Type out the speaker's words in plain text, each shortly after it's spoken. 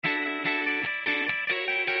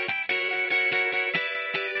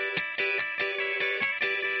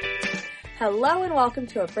Hello and welcome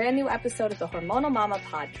to a brand new episode of the Hormonal Mama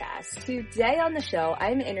podcast. Today on the show,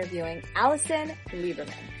 I'm interviewing Allison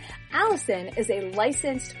Lieberman. Allison is a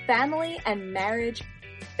licensed family and marriage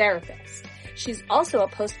therapist. She's also a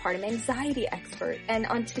postpartum anxiety expert. And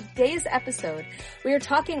on today's episode, we are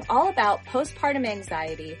talking all about postpartum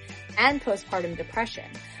anxiety and postpartum depression,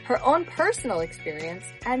 her own personal experience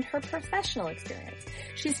and her professional experience.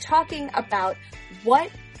 She's talking about what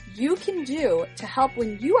you can do to help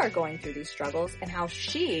when you are going through these struggles and how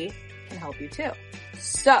she can help you too.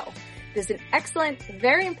 So, this is an excellent,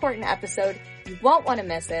 very important episode. You won't want to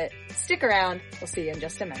miss it. Stick around. We'll see you in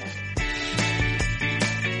just a minute.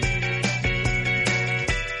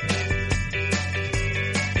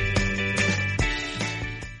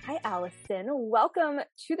 Hi, Allison. Welcome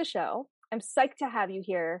to the show. I'm psyched to have you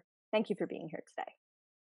here. Thank you for being here today.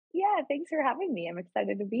 Yeah, thanks for having me. I'm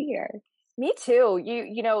excited to be here. Me too.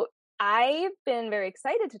 You know, I've been very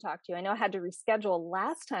excited to talk to you. I know I had to reschedule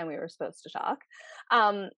last time we were supposed to talk.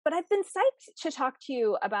 But I've been psyched to talk to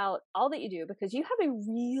you about all that you do because you have a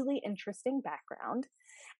really interesting background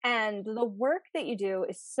and the work that you do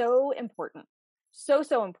is so important.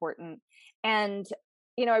 So important. And,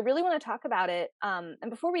 you know, I really want to talk about it. And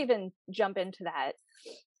before we even jump into that,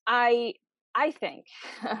 I think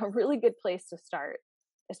a really good place to start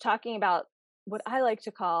is talking about what I like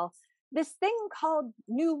to call this thing called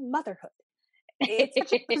new motherhood. It's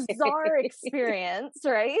such a bizarre experience,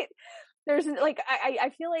 right? There's like,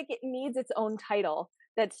 I feel like it needs its own title.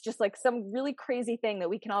 That's just like some really crazy thing that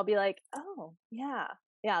we can all be like, oh yeah,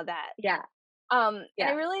 that. Yeah. And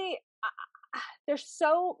I really, there's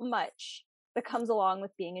so much that comes along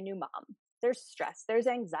with being a new mom. There's stress, there's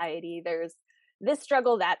anxiety, there's this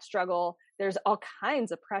struggle, that struggle, there's all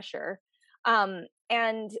kinds of pressure. And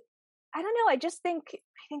I don't know. I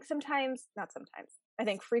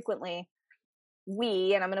think frequently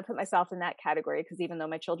and I'm going to put myself in that category because even though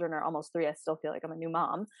my children are almost 3, I still feel like I'm a new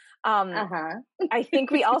mom. I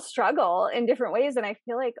think we all struggle in different ways. And I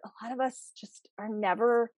feel like a lot of us just are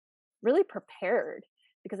never really prepared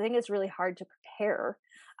because I think it's really hard to prepare.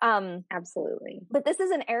 Absolutely. But this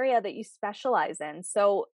is an area that you specialize in.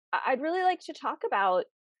 So I'd really like to talk about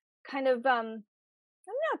kind of,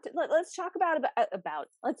 let's talk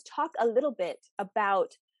let's talk a little bit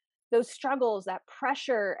about those struggles, that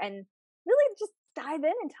pressure, and really just dive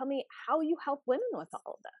in and tell me how you help women with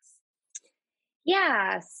all of this.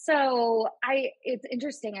 Yeah. So it's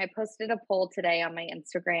interesting. I posted a poll today on my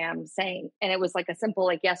Instagram saying, and it was like a simple,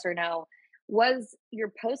 like yes or no, was your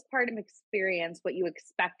postpartum experience what you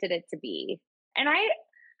expected it to be? And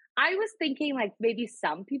I was thinking like maybe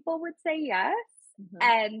some people would say yes. Mm-hmm.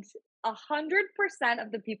 And 100%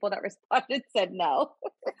 of the people that responded said no.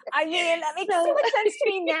 I mean, that makes so much sense to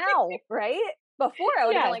me now, right? Before I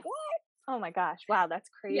would have been like, what? Oh my gosh. Wow. That's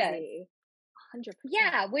crazy. Yes. 100%.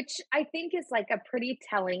 Yeah. Which I think is like a pretty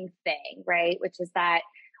telling thing, right? Which is that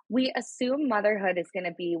we assume motherhood is going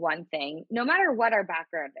to be one thing, no matter what our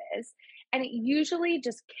background is. And it usually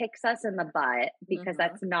just kicks us in the butt because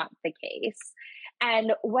that's not the case.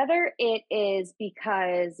 And whether it is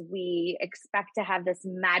because we expect to have this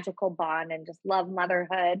magical bond and just love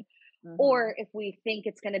motherhood, or if we think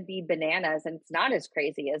it's going to be bananas and it's not as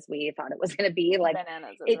crazy as we thought it was going to be, like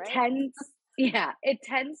it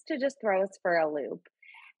tends to just throw us for a loop.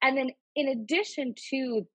 And then in addition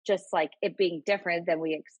to just like it being different than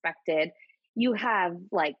we expected, you have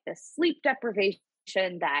like the sleep deprivation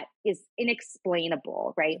that is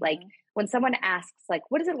inexplainable, right? Like when someone asks like,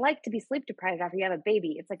 what is it like to be sleep deprived after you have a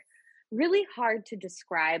baby? It's like really hard to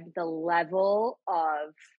describe the level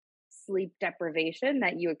of sleep deprivation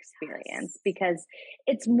that you experience because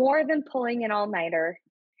it's more than pulling an all-nighter.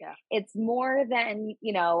 Yeah. It's more than,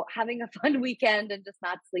 having a fun weekend and just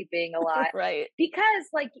not sleeping a lot. Right. Because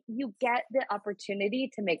like you get the opportunity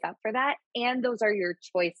to make up for that. And those are your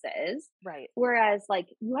choices. Right. Whereas like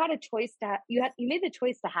you had a choice you made the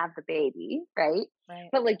choice to have the baby. Right.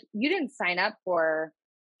 But like you didn't sign up for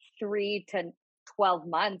 3 to 12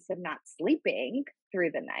 months of not sleeping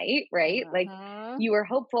through the night. Right. Like you were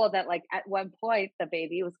hopeful that like at one point the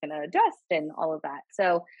baby was going to adjust and all of that.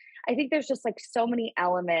 So I think there's just like so many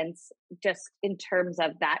elements just in terms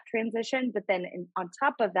of that transition. But then on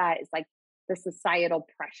top of that is like the societal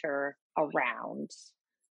pressure around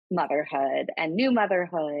motherhood and new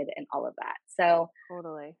motherhood and all of that. So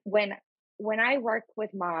totally. When I work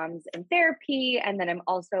with moms in therapy, and then I'm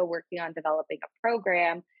also working on developing a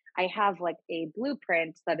program, I have like a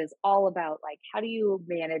blueprint that is all about like, how do you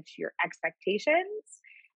manage your expectations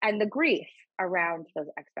and the grief around those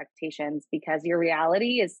expectations? Because your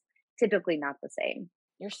reality is typically not the same.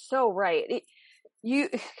 You're so right. You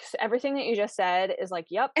everything that you just said is like,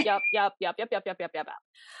 yep, yep, yep, yep, yep, yep, yep, yep, yep,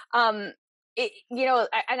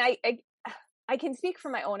 yep. I can speak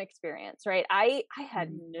from my own experience, right? I had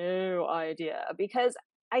Mhm. no idea because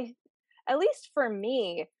I, at least for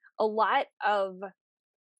me, a lot of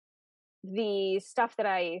the stuff that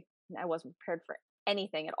I wasn't prepared for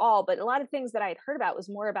anything at all, but a lot of things that I had heard about was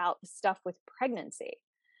more about stuff with pregnancy,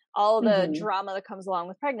 all the Mhm. drama that comes along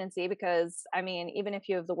with pregnancy, because I mean, even if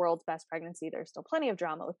you have the world's best pregnancy, there's still plenty of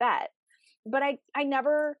drama with that. But I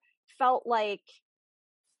never felt like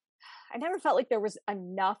there was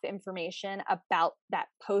enough information about that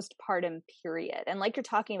postpartum period. And like you're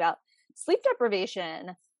talking about sleep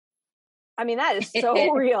deprivation, I mean, that is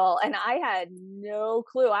so real. And I had no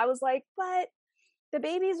clue. I was like, but the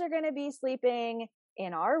babies are going to be sleeping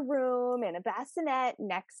in our room in a bassinet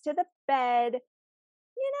next to the bed.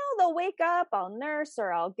 They'll wake up, I'll nurse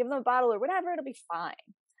or I'll give them a bottle or whatever. It'll be fine.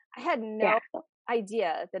 I had no Yeah.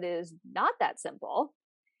 idea that it is not that simple.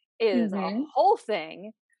 It is a Mhm. whole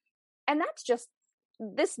thing. And that's just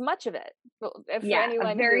this much of it. For Yeah, a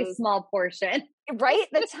anyone very who's small portion. right,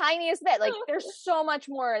 the tiniest bit, like there's so much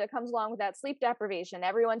more that comes along with that sleep deprivation.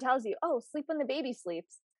 Everyone tells you, oh, sleep when the baby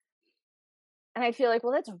sleeps. And I feel like,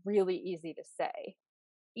 well, that's really easy to say,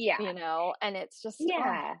 Yeah. and it's just, oh,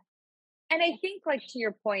 Yeah. And I think, like, to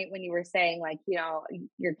your point when you were saying, like,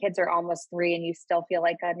 your kids are almost 3 and you still feel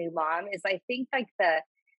like a new mom, is I think, like,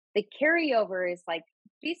 the carryover is, like,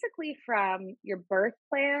 basically from your birth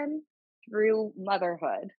plan through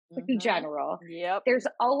motherhood in mm-hmm. general. Yep. There's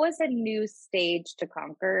always a new stage to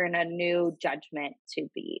conquer and a new judgment to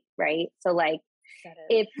beat, right? So, like, Said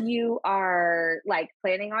it. if you are, like,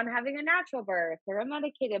 planning on having a natural birth or a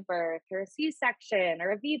medicated birth or a C-section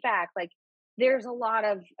or a VBAC, like, there's a lot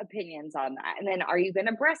of opinions on that. And then, are you going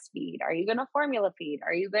to breastfeed? Are you going to formula feed?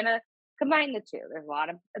 Are you going to combine the two? There's a lot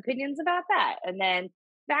of opinions about that. And then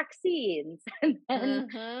vaccines, and then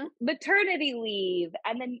Mm-hmm. maternity leave.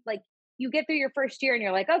 And then, like, you get through your first year and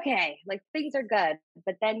you're like, okay, like, things are good.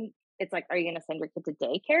 But then it's like, are you going to send your kid to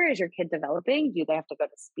daycare? Is your kid developing? Do they have to go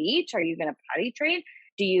to speech? Are you going to potty train?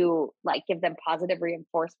 Do you, like, give them positive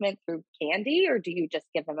reinforcement through candy, or do you just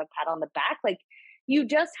give them a pat on the back? Like, you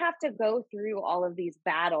just have to go through all of these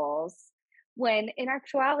battles when in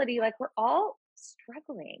actuality, like, we're all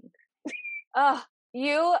struggling. Oh,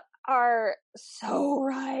 you are so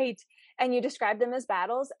right. And you describe them as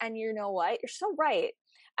battles. And you know what? You're so right.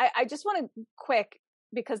 I just want to quick,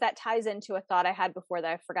 because that ties into a thought I had before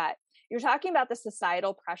that I forgot. You're talking about the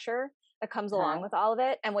societal pressure that comes along Uh-huh. with all of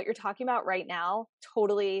it. And what you're talking about right now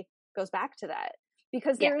totally goes back to that,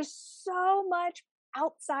 because Yeah. there's so much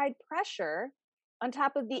outside pressure on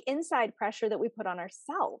top of the inside pressure that we put on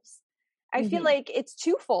ourselves. I feel Hmm. like it's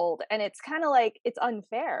twofold, and it's kind of like it's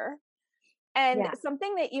unfair. And Yeah.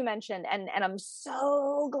 something that you mentioned, and I'm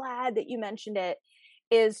so glad that you mentioned it,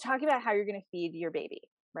 is talking about how you're going to feed your baby,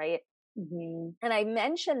 right? Hmm. And I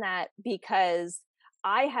mentioned that because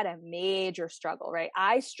I had a major struggle, right?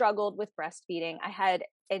 I struggled with breastfeeding. I had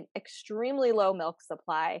an extremely low milk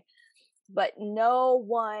supply, but no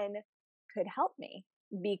one could help me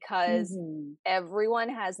because Hmm. everyone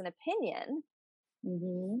has an opinion,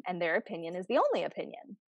 Hmm. and their opinion is the only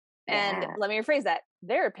opinion. And Yeah. let me rephrase that: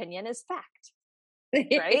 their opinion is fact,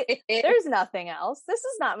 right? There's nothing else. This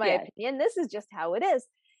is not my Yes. opinion. This is just how it is.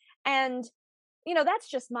 And that's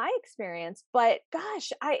just my experience, but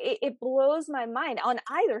gosh, it blows my mind on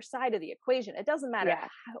either side of the equation. It doesn't matter Yeah.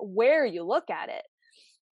 where you look at it.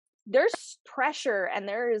 There's pressure and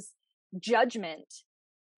there's judgment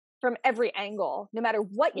from every angle. No matter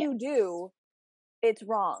what Yes. you do, it's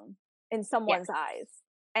wrong in Yes. someone's eyes.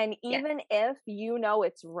 And Yes. even if you know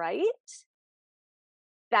it's right,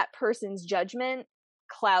 that person's judgment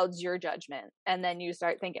clouds your judgment. And then you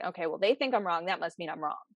start thinking, okay, well, they think I'm wrong. That must mean I'm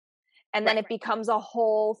wrong. And then Right. it becomes a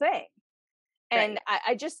whole thing. And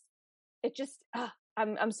Right.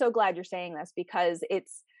 I'm so glad you're saying this, because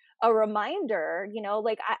it's a reminder,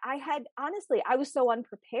 like I had, honestly, I was so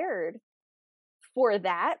unprepared for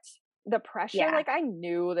that, the pressure. Yeah. Like, I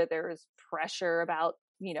knew that there was pressure about,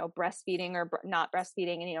 breastfeeding or not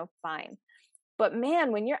breastfeeding, and, fine. But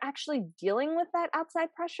man, when you're actually dealing with that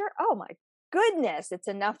outside pressure, oh my goodness, it's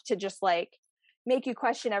enough to just like make you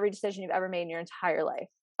question every decision you've ever made in your entire life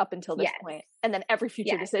up until this Yes. point, and then every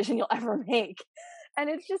future Yes. decision you'll ever make. And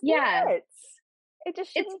it's just Yeah. nuts. It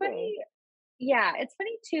just It's shouldn't be. funny. Yeah, it's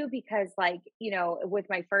funny too because, like, with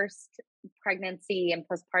my first pregnancy and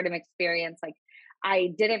postpartum experience, like,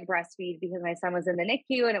 I didn't breastfeed because my son was in the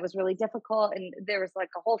NICU and it was really difficult and there was like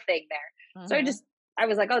a whole thing there. So Mm-hmm. I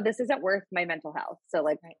was like, oh, this isn't worth my mental health. So,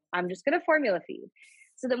 like, Right. I'm just going to formula feed.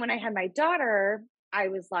 So then when I had my daughter, I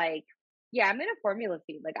was like, Yeah, I'm gonna formula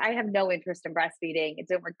feed. Like, I have no interest in breastfeeding. It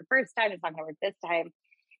didn't work the first time. It's not gonna work this time.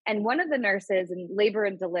 And one of the nurses in labor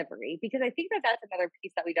and delivery, because I think that that's another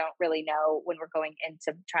piece that we don't really know when we're going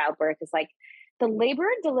into childbirth, is like the labor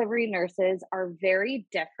and delivery nurses are very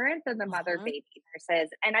different than the mother Mhm. baby nurses.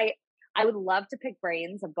 And I would love to pick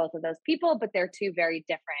brains of both of those people, but they're two very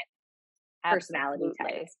different personality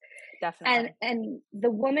Absolutely. types. Definitely. And the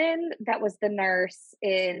woman that was the nurse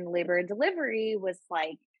in labor and delivery was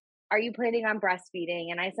like, "Are you planning on breastfeeding?"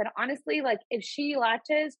 And I said, "Honestly, like if she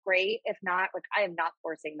latches, great. If not, like I am not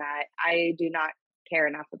forcing that. I do not care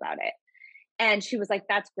enough about it." And she was like,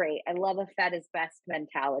 "That's great. I love a fed is best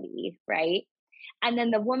mentality, right?" And then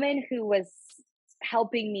the woman who was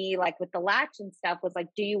helping me like with the latch and stuff was like,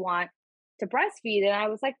 "Do you want to breastfeed?" And I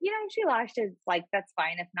was like, if she latches, like that's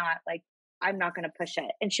fine. If not, like I'm not going to push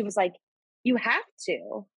it. And she was like, "You have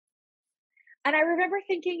to." And I remember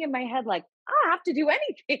thinking in my head, like, I don't have to do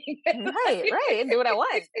anything. Right, right. Do what I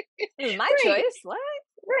want. This is my Right, choice. What?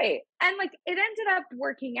 right. And like it ended up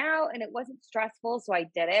working out and it wasn't stressful. So I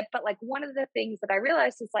did it. But like one of the things that I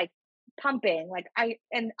realized is like pumping, like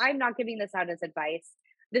and I'm not giving this out as advice.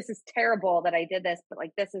 This is terrible that I did this, but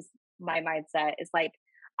like this is my mindset is like,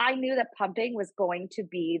 I knew that pumping was going to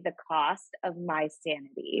be the cost of my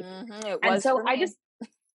sanity. It And was so for me.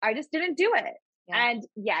 I just didn't do it. Yeah. And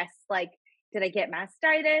yes, like, did I get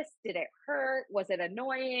mastitis? Did it hurt? Was it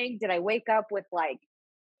annoying? Did I wake up with like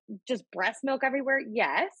just breast milk everywhere?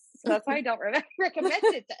 Yes. So that's why I don't recommend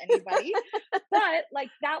it to anybody. But like,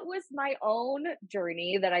 that was my own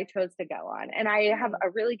journey that I chose to go on. And I have Right. a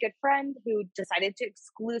really good friend who decided to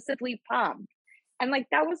exclusively pump. And like,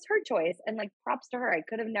 that was her choice. And like, props to her. I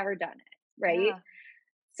could have never done it. Right. Yeah.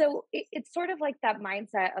 So it's sort of like that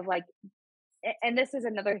mindset of like, and this is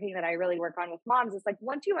another thing that I really work on with moms is like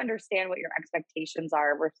once you understand what your expectations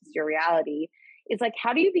are versus your reality, it's like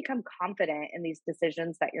how do you become confident in these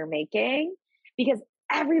decisions that you're making? Because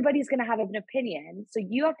everybody's going to have an opinion. So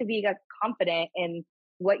you have to be confident in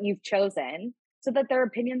what you've chosen so that their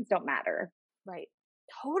opinions don't matter. Right.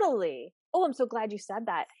 Totally. Oh, I'm so glad you said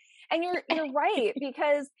that. And you're right,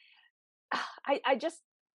 because I just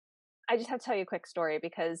have to tell you a quick story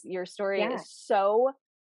because your story Yeah. is so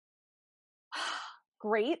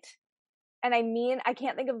great. And I mean, I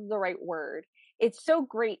can't think of the right word. It's so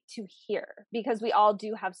great to hear because we all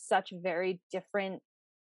do have such very different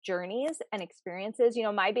journeys and experiences.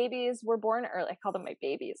 My babies were born early. I call them my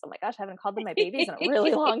babies. Oh my gosh, I haven't called them my babies in a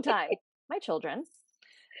really long time. My children.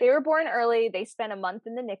 They were born early. They spent a month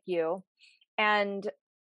in the NICU. And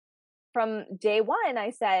from day one, I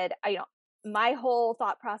said, my whole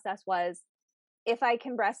thought process was if I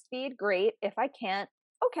can breastfeed, great. If I can't,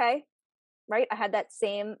 okay. Right. I had that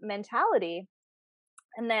same mentality.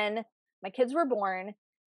 And then my kids were born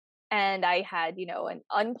and I had, an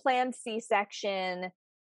unplanned C-section.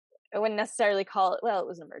 I wouldn't necessarily call it, well, it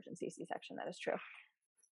was an emergency C-section. That is true.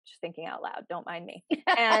 Just thinking out loud. Don't mind me.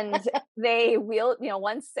 And they wheeled,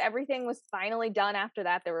 once everything was finally done after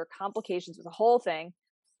that, there were complications with the whole thing.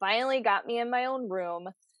 Finally got me in my own room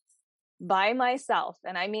by myself.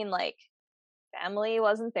 And I mean, like, family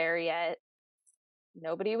wasn't there yet.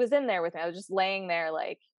 Nobody was in there with me. I was just laying there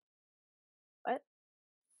like, what?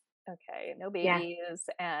 Okay, no Yeah. babies.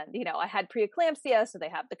 And, I had preeclampsia. So they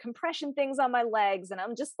have the compression things on my legs. And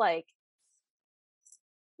I'm just like,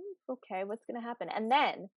 okay, what's going to happen? And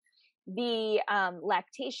then the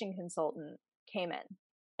lactation consultant came in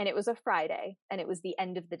and it was a Friday and it was the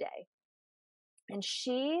end of the day. And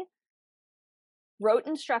she wrote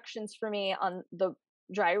instructions for me on the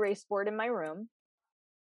dry erase board in my room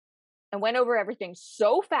and went over everything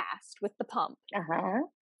so fast with the pump. Uh-huh.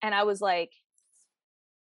 And I was like,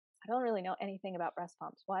 I don't really know anything about breast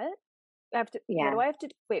pumps. What? What Yeah. do I have to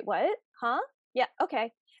do? Wait, what? Huh? Yeah.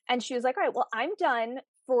 Okay. And she was like, all right, well, I'm done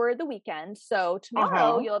for the weekend. So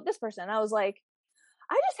tomorrow Uh-huh. you'll have this person. And I was like,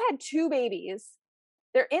 I just had 2 babies.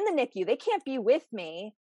 They're in the NICU. They can't be with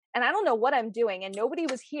me. And I don't know what I'm doing. And nobody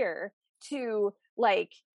was here to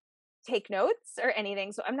like take notes or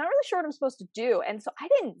anything. So I'm not really sure what I'm supposed to do. And so I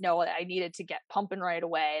didn't know that I needed to get pumping right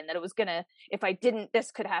away and that it was gonna, if I didn't,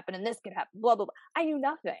 this could happen and this could happen, blah, blah, blah. I knew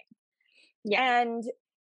nothing. Yeah. And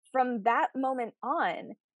from that moment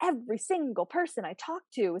on, every single person I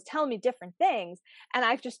talked to was telling me different things. And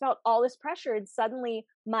I've just felt all this pressure. And suddenly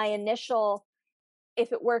my initial,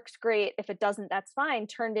 if it works, great. If it doesn't, that's fine,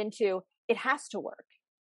 turned into it has to work.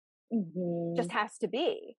 Mm-hmm. Just has to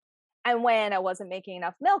be. And when I wasn't making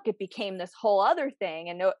enough milk, it became this whole other thing.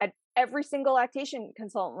 And every single lactation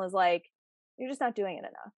consultant was like, you're just not doing it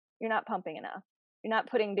enough. You're not pumping enough. You're not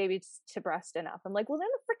putting babies to breast enough. I'm like, well, they're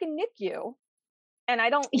in the freaking NICU and I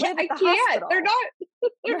don't Yeah, live at I the can't. They're hospital,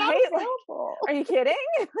 not, they're not right? Like, available. are you kidding?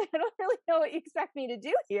 I don't really know what you expect me to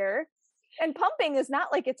do here. And pumping is not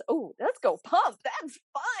like it's, oh, let's go pump. That's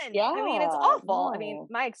fun. I mean, it's Yeah, awful. I mean, no.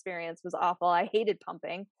 my experience was awful. I hated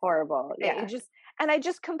pumping. Horrible. It Yeah. just, and I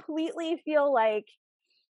just completely feel like,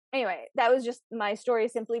 anyway, that was just my story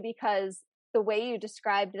simply because the way you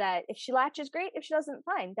described that, if she latches, great. If she doesn't,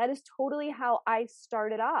 fine. That is totally how I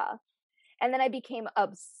started off. And then I became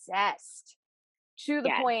obsessed to the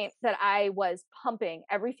Yes. point that I was pumping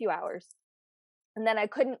every few hours. And then I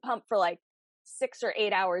couldn't pump for like 6 or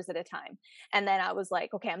 8 hours at a time. And then I was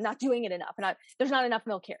like, okay, I'm not doing it enough. And there's not enough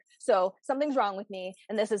milk here. So something's wrong with me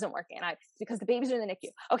and this isn't working. And because the babies are in the NICU.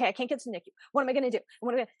 Okay, I can't get to the NICU. What am I going to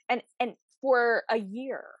do? And for a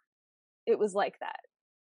year, it was like that.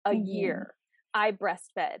 A year. I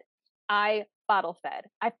breastfed. I bottle fed.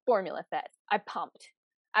 I formula fed. I pumped.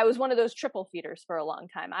 I was one of those triple feeders for a long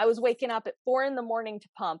time. I was waking up at 4 a.m. to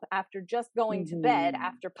pump after just going to bed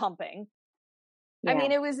after pumping. Yeah. I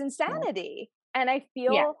mean, it was insanity. And I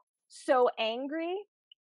feel so angry.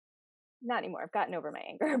 Not anymore. I've gotten over my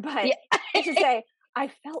anger, but I should say I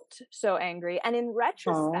felt so angry. And in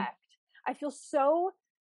retrospect, I feel so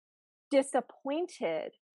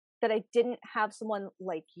disappointed that I didn't have someone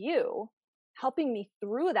like you helping me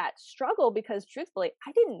through that struggle, because truthfully,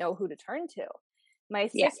 I didn't know who to turn to. My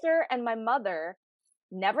sister and my mother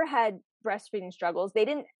never had breastfeeding struggles. They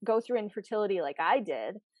didn't go through infertility like I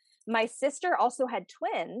did. My sister also had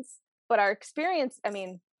twins, but our experience, I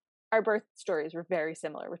mean, our birth stories were very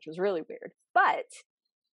similar, which was really weird. But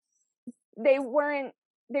they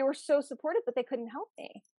were so supportive, but they couldn't help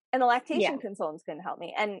me. And the lactation consultants couldn't help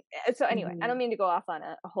me. And so anyway, I don't mean to go off on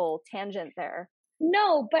a whole tangent there.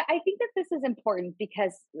 No, but I think that this is important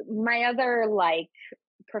because my other like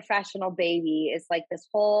professional baby is like this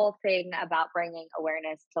whole thing about bringing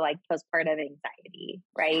awareness to like postpartum anxiety,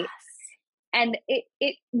 right? Yes. And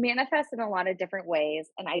it manifests in a lot of different ways.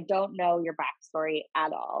 And I don't know your backstory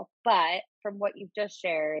at all. But from what you've just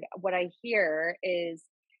shared, what I hear is,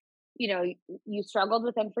 you know, you struggled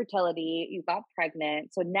with infertility, you got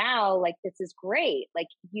pregnant. So now like this is great. Like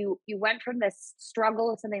you went from this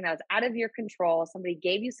struggle to something that was out of your control. Somebody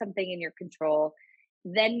gave you something in your control.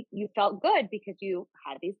 Then you felt good because you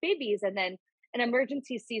had these babies. And then an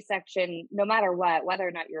emergency C-section, no matter what, whether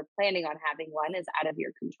or not you're planning on having one, is out of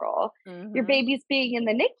your control. Your baby's being in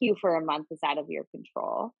the NICU for a month is out of your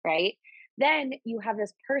control, right? Then you have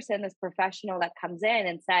this person, this professional that comes in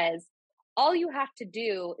and says, all you have to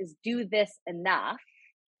do is do this enough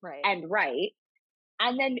and right,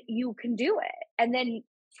 and then you can do it. And then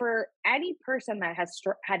for any person that has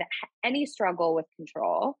had any struggle with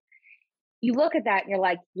control, you look at that and you're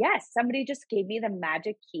like, yes, somebody just gave me the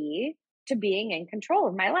magic key to being in control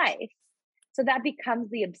of my life. So that becomes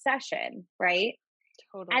the obsession, right?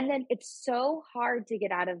 Totally. And then it's so hard to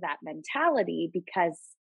get out of that mentality because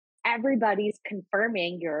everybody's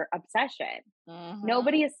confirming your obsession.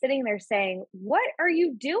 Nobody is sitting there saying, what are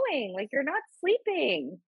you doing? Like, you're not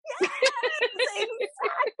sleeping. Yes,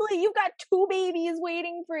 exactly. You've got 2 babies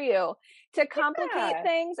waiting for you to complicate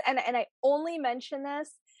things. And I only mention this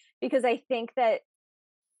because I think that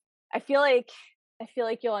I feel like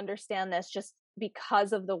you'll understand this just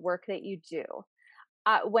because of the work that you do.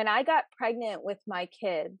 When I got pregnant with my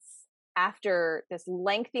kids, after this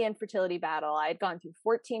lengthy infertility battle, I had gone through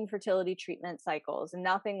 14 fertility treatment cycles and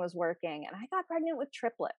nothing was working. And I got pregnant with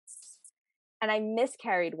triplets and I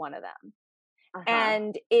miscarried one of them.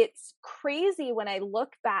 And it's crazy when I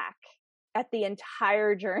look back at the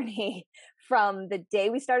entire journey from the day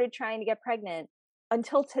we started trying to get pregnant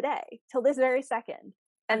until today, till this very second,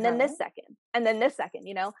 and then this second, and then this second,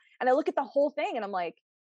 you know? And I look at the whole thing and I'm like,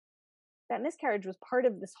 that miscarriage was part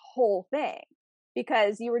of this whole thing.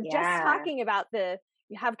 Because you were just talking about you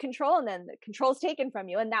have control and then the control's taken from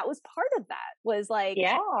you. And that was part of that, was like,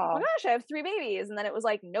 oh my gosh, I have 3 babies. And then it was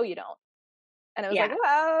like, no, you don't. And it was like,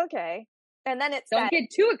 oh, okay. And then it's don't get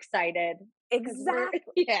too excited. Exactly.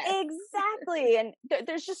 Exactly. And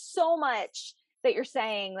there's just so much that you're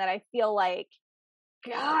saying that I feel like,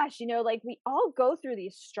 gosh, you know, like we all go through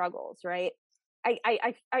these struggles, right?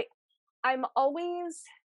 I'm always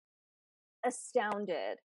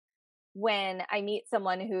astounded when I meet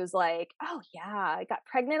someone who's like, oh yeah, I got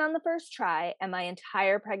pregnant on the first try and my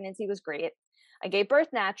entire pregnancy was great. I gave birth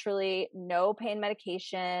naturally, no pain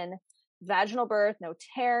medication, vaginal birth, no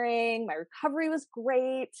tearing. My recovery was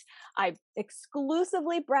great. I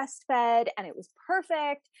exclusively breastfed and it was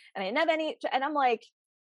perfect. And I didn't have any, and I'm like,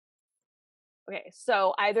 okay,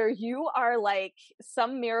 so either you are like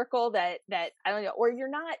some miracle that I don't know, or you're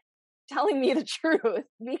not telling me the truth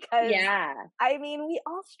because Yeah. I mean, we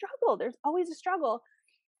all struggle. There's always a struggle.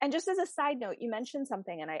 And just as a side note, you mentioned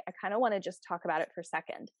something, and I kind of want to just talk about it for a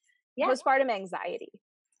second. Yeah. Postpartum anxiety.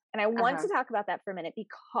 And I want to talk about that for a minute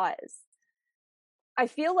because I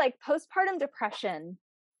feel like postpartum depression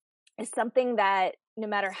is something that no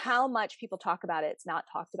matter how much people talk about it, it's not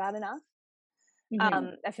talked about enough.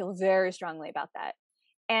 I feel very strongly about that.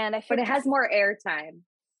 And I feel But it has more airtime.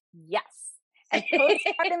 Yes. And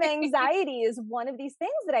postpartum anxiety is one of these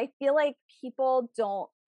things that I feel like people don't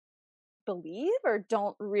believe or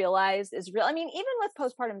don't realize is real. I mean, even with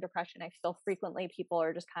postpartum depression, I feel frequently people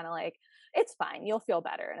are just kind of like, it's fine, you'll feel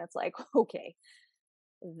better. And it's like, okay,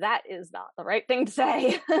 that is not the right thing to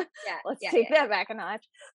say. Let's take that back a notch.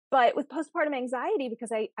 But with postpartum anxiety,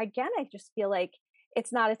 because I just feel like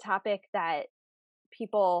it's not a topic that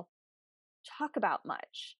people talk about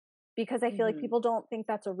much, because I feel like people don't think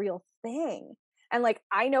that's a real thing. And like,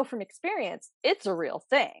 I know from experience, it's a real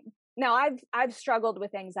thing. Now I've struggled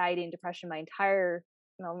with anxiety and depression my entire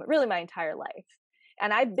life.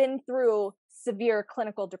 And I've been through severe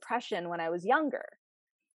clinical depression when I was younger.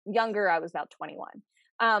 I was about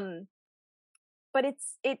 21. But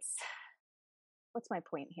it's what's my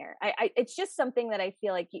point here? It's just something that I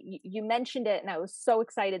feel like you mentioned it, and I was so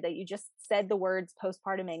excited that you just said the words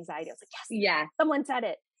postpartum anxiety. I was like, yes, someone said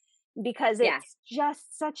it, because it's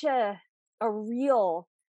just such a real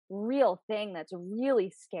thing that's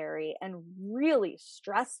really scary and really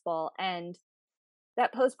stressful. And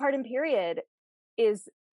that postpartum period is,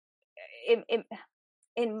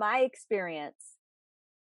 in my experience,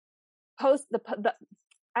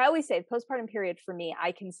 I always say the postpartum period for me,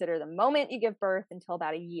 I consider the moment you give birth until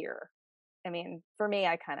about a year. I mean, for me,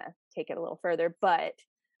 I kind of take it a little further, but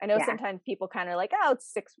I know sometimes people kind of like, oh,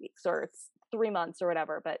 it's 6 weeks or it's 3 months or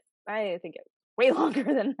whatever, but I think it's way longer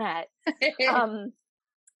than that.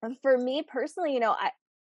 And for me personally,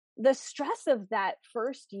 the stress of that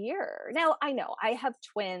first year. Now, I know I have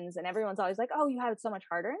twins and everyone's always like, oh, you have it so much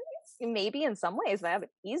harder. And maybe in some ways, but I have it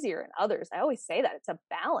easier in others. I always say that it's a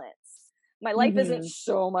balance. My life isn't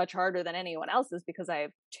so much harder than anyone else's because I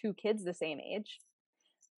have 2 kids the same age.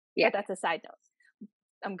 Yeah. But that's a side note.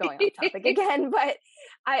 I'm going off topic again, but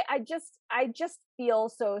I just feel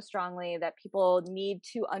so strongly that people need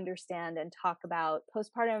to understand and talk about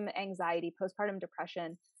postpartum anxiety, postpartum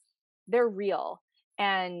depression. They're real,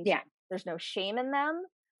 and there's no shame in them,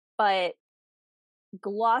 but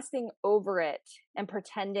glossing over it and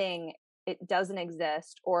pretending it doesn't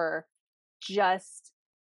exist, or just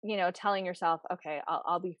telling yourself, okay,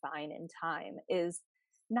 I'll be fine in time, is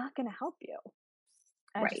not going to help you.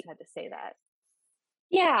 I just had to say that.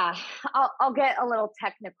 Yeah, I'll get a little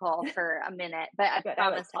technical for a minute, but I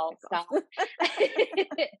promise I'll stop.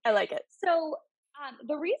 I like it. So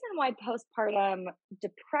the reason why postpartum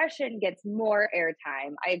depression gets more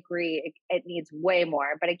airtime, I agree, it needs way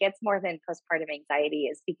more, but it gets more than postpartum anxiety,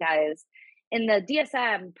 is because in the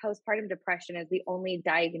DSM, postpartum depression is the only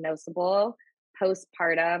diagnosable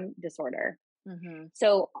postpartum disorder.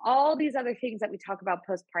 So all these other things that we talk about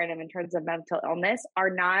postpartum in terms of mental illness are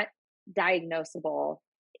not diagnosable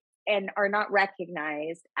and are not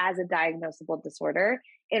recognized as a diagnosable disorder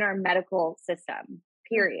in our medical system,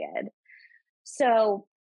 period. So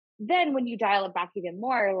then when you dial it back even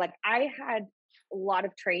more, like I had a lot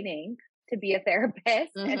of training to be a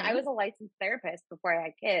therapist, and I was a licensed therapist before I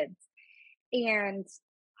had kids. And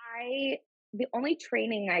the only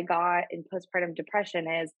training I got in postpartum depression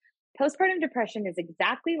is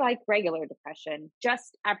exactly like regular depression,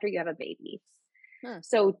 just after you have a baby.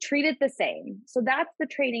 So treat it the same. So that's the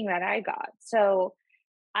training that I got. So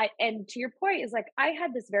and to your point, is like, I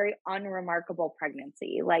had this very unremarkable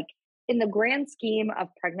pregnancy. Like in the grand scheme of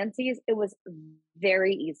pregnancies, it was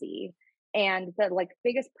very easy. And the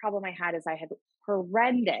biggest problem I had is I had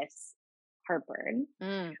horrendous heartburn.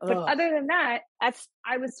 But other than that,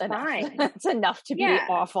 I was fine. That's enough to be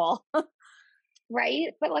awful.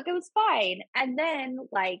 Right? But it was fine. And then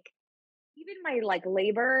even my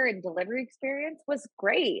labor and delivery experience was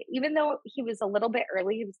great. Even though he was a little bit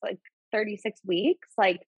early, he was 36 weeks.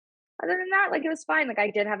 Other than that, it was fine. I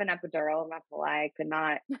did have an epidural. I'm not gonna lie, I could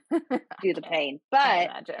not do the pain. But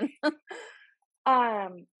imagine. For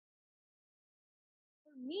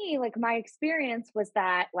me, my experience was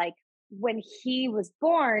that when he was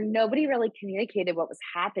born, nobody really communicated what was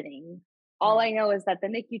happening. All I know is that the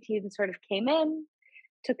NICU team sort of came in,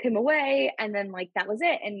 took him away, and then that was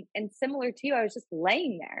it. And similar to you, I was just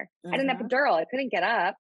laying there. I had an epidural. I couldn't get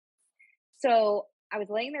up. So I was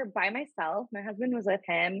laying there by myself. My husband was with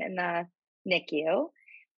him in the NICU,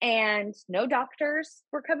 and no doctors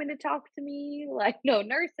were coming to talk to me. No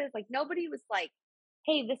nurses. Nobody was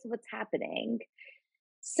hey, this is what's happening.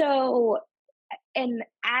 So, and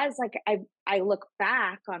as like I look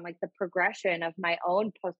back on like the progression of my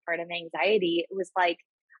own postpartum anxiety, it was like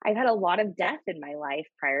I've had a lot of death in my life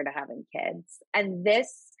prior to having kids. And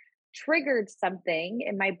this triggered something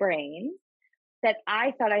in my brain that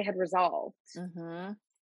I thought I had resolved. Mm-hmm.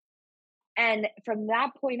 And from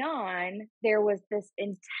that point on, there was this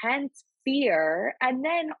intense fear and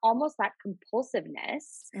then almost that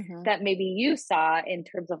compulsiveness Mm-hmm. that maybe you saw in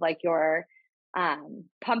terms of like your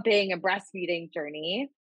pumping and breastfeeding journey.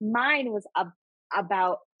 Mine was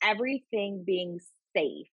about everything being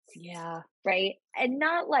safe. Yeah. Right. And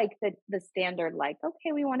not like the standard, like,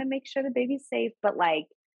 okay, we want to make sure the baby's safe, but like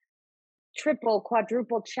triple,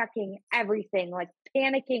 quadruple checking everything, like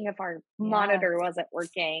panicking if our monitor wasn't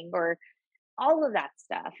working or all of that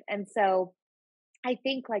stuff. And so I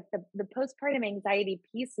think like the postpartum anxiety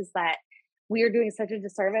piece is that we are doing such a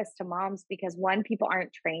disservice to moms because one, people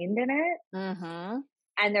aren't trained in it Mm-hmm.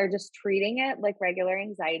 and they're just treating it like regular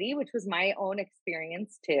anxiety, which was my own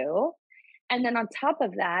experience too. And then on top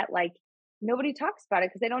of that, like nobody talks about it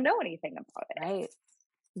because they don't know anything about it. Right.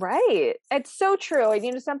 Right. It's so true.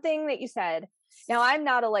 And something that you said, now I'm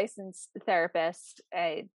not a licensed therapist.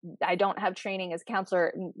 I don't have training as a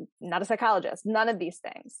counselor, not a psychologist, none of these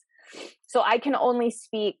things. So I can only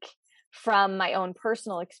speak from my own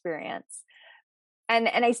personal experience. And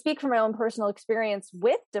I speak from my own personal experience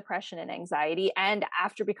with depression and anxiety and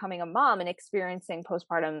after becoming a mom and experiencing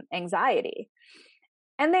postpartum anxiety.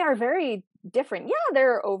 And they are very different. Yeah,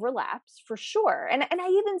 there are overlaps for sure. And I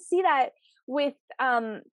even see that with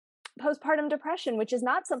postpartum depression, which is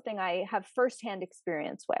not something I have firsthand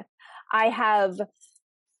experience with. I have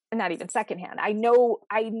not even secondhand. I know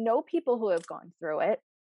people who have gone through it.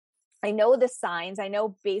 I know the signs. I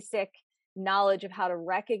know basic knowledge of how to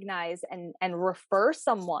recognize and refer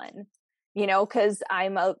someone, because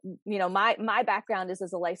I'm my background is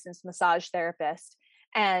as a licensed massage therapist.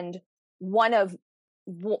 And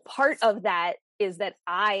part of that is that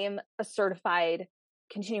I am a certified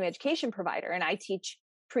continuing education provider and I teach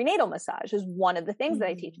prenatal massage is one of the things that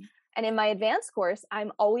I teach. And in my advanced course,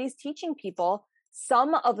 I'm always teaching people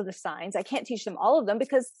some of the signs. I can't teach them all of them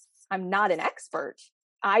because I'm not an expert.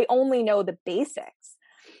 I only know the basics.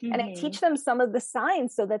 And I teach them some of the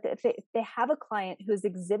signs so that if they have a client who's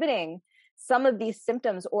exhibiting some of these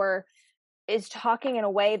symptoms or is talking in a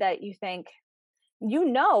way that you think, you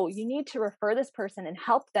need to refer this person and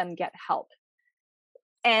help them get help.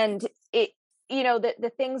 And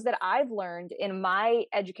the things that I've learned in my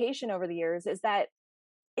education over the years is that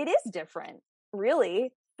it is different,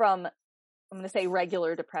 really, from, I'm going to say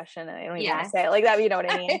regular depression. And I don't even want to say it like that, but you know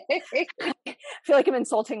what I mean? I feel like I'm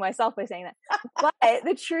insulting myself by saying that. But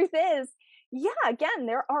the truth is, again,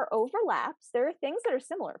 there are overlaps. There are things that are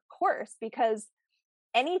similar, of course, because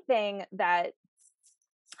anything that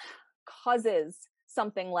causes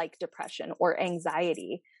something like depression or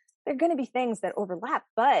anxiety, there are going to be things that overlap,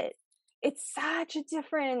 but it's such a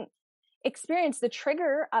different experience. The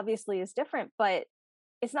trigger obviously is different, but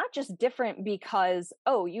it's not just different because,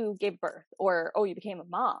 oh, you gave birth or, oh, you became a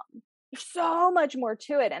mom. There's so much more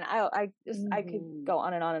to it. And I could go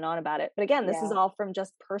on and on and on about it. But again, this is all from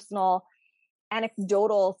just personal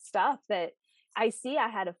anecdotal stuff that I see. I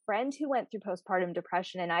had a friend who went through postpartum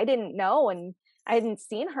depression and I didn't know, and I hadn't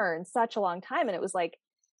seen her in such a long time. And it was like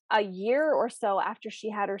a year or so after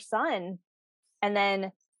she had her son. And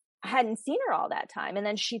then I hadn't seen her all that time. And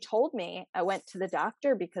then she told me, I went to the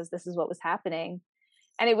doctor because this is what was happening.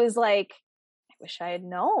 And it was like, I wish I had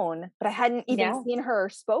known, but I hadn't even seen her or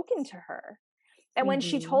spoken to her. And when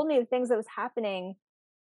she told me the things that was happening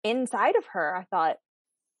inside of her, I thought,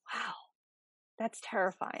 wow, that's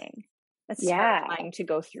terrifying. That's terrifying to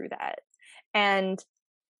go through that. And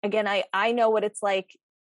again, I know what it's like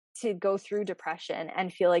to go through depression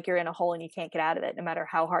and feel like you're in a hole and you can't get out of it, no matter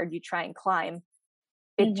how hard you try and climb.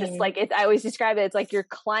 It just like it, I always describe it, it's like you're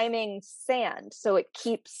climbing sand. So it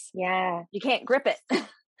keeps, you can't grip it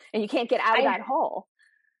and you can't get out of that hole.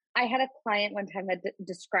 I had a client one time that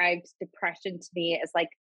described depression to me as like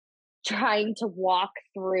trying to walk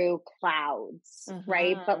through clouds,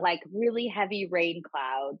 right? But like really heavy rain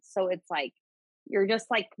clouds. So it's like, you're just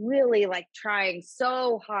like really like trying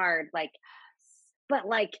so hard, like, but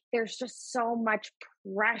like there's just so much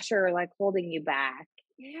pressure like holding you back.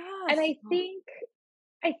 And I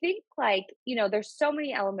think like, there's so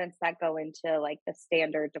many elements that go into like the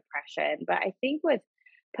standard depression, but I think with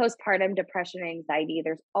postpartum depression and anxiety,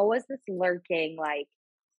 there's always this lurking, like,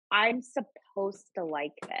 I'm supposed to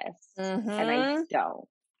like this and I don't.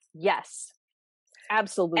 Yes,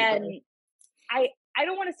 absolutely. And I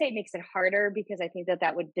don't want to say it makes it harder, because I think that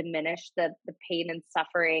that would diminish the pain and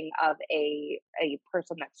suffering of a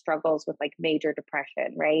person that struggles with like major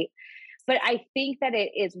depression, right? But I think that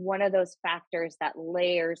it is one of those factors that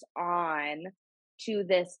layers on to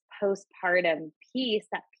this postpartum piece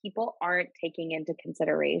that people aren't taking into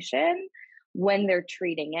consideration when they're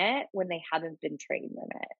treating it, when they haven't been trained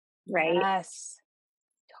in it, right? Yes,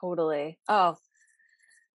 totally. Oh,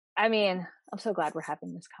 I mean, I'm so glad we're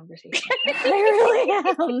having this conversation. I really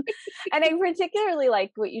am. And I particularly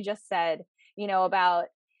like what you just said, about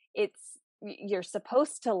it's, you're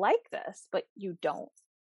supposed to like this, but you don't.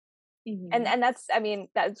 Mhm. And that's, I mean,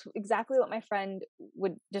 that's exactly what my friend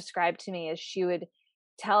would describe to me. Is she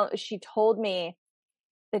told me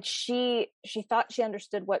that she thought she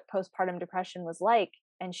understood what postpartum depression was like,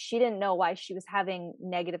 and she didn't know why she was having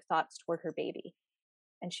negative thoughts toward her baby.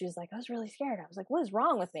 And she was like, I was really scared. I was like, what is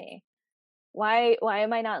wrong with me? Why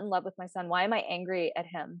am I not in love with my son? Why am I angry at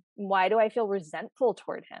him? Why do I feel resentful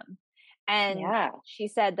toward him? And Yeah. she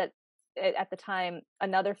said that at the time,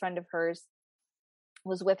 another friend of hers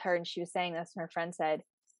was with her, and she was saying this, and her friend said,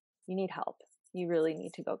 you need help. You really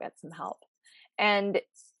need to go get some help. And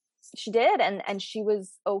she did, and she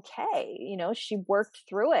was okay. She worked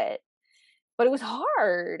through it, but it was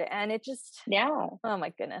hard, and it just, Yeah. oh my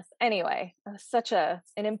goodness. Anyway, such an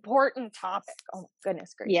important topic. Oh my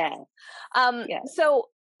goodness gracious. Yeah. Yeah. So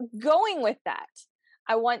going with that,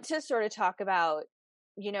 I want to sort of talk about,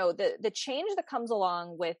 the change that comes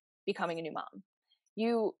along with becoming a new mom.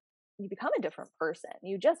 You become a different person.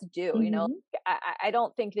 You just do. Mhm. I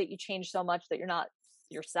don't think that you change so much that you're not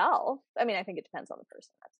yourself. I mean, I think it depends on the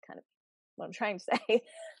person. That's kind of what I'm trying to say.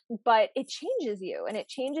 But it changes you, and it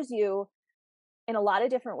changes you in a lot of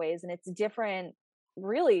different ways, and it's different,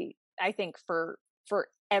 really, I think, for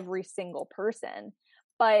every single person.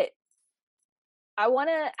 But I want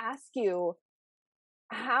to ask you,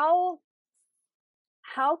 how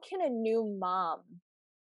how can a new mom,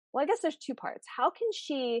 well, I guess there's two parts. How can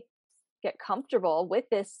she get comfortable with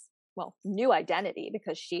this, well, new identity,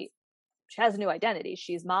 because she has a new identity.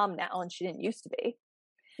 She's mom now, and she didn't used to be.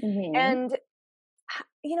 Mhm. And how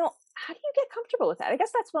do you get comfortable with that? I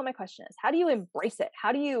guess that's what my question is. How do you embrace it?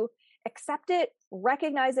 How do you accept it,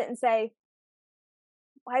 recognize it, and say,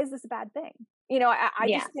 why is this a bad thing? I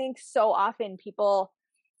Yeah. just think so often people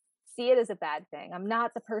see it as a bad thing. I'm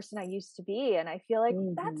not the person I used to be. And I feel like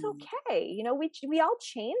that's Mhm. okay. We all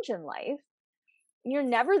change in life. You're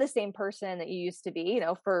never the same person that you used to be,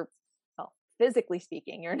 for, well, physically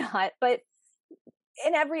speaking, you're not, but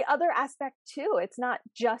in every other aspect too. It's not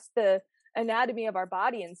just the anatomy of our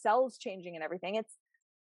body and cells changing and everything. It's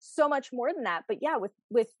so much more than that. But yeah,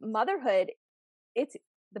 with motherhood, it's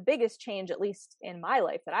the biggest change, at least in my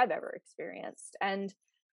life, that I've ever experienced. And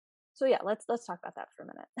so yeah, let's talk about that for a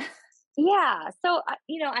minute. Yeah. So,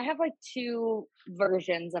 I have like two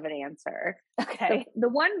versions of an answer. The Okay. the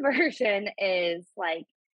one version is like,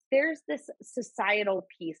 there's this societal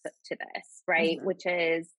piece to this, right? Mhm. Which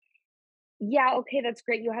is, yeah, okay, that's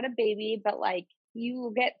great. You had a baby, but like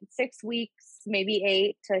you get 6 weeks, maybe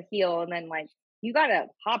eight to heal, and then like you gotta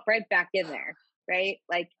hop right back in there, right?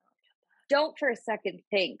 Like, don't for a second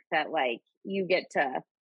think that like you get to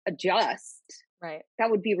adjust. Right. That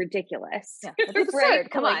would be ridiculous, Yeah, that's right? absurd. To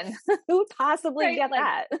Come like, on. Who would possibly right, get like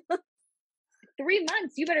that? 3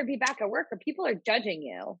 months, you better be back at work or people are judging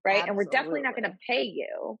you, right? And we're definitely not going to Absolutely. pay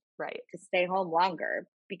you Right. to stay home longer,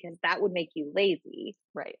 because that would make you lazy,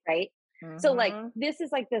 Right. right? So, like, Mhm. this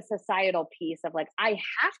is like the societal piece of like, I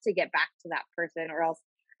have to get back to that person, or else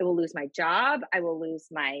I will lose my job. I will lose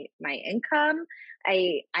my income.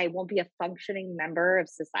 I won't be a functioning member of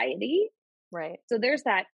society. Right. So there's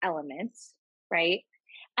that element, right?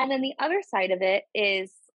 And then the other side of it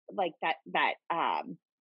is like that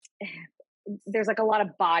there's like a lot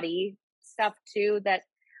of body stuff too that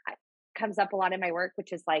comes up a lot in my work,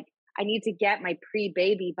 which is like, I need to get my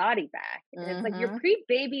pre-baby body back. And it's like, your Mhm.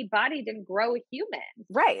 pre-baby body didn't grow a human.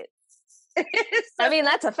 Right. I So mean,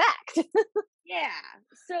 that's a fact. yeah.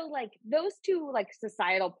 So like those two like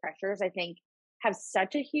societal pressures, I think, have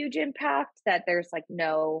such a huge impact that there's like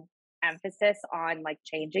no emphasis on like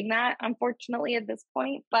changing that, unfortunately, at this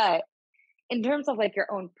point. But in terms of like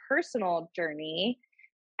your own personal journey,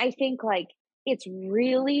 I think like it's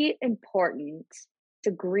really important to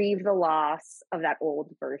grieve the loss of that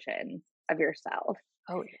old version of yourself,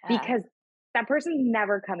 Oh yeah. because that person's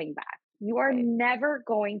never coming back. You are Right. never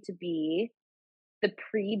going to be the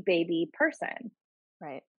pre baby person.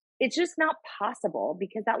 Right. It's just not possible,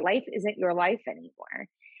 because that life isn't your life anymore.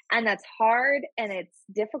 And that's hard, and it's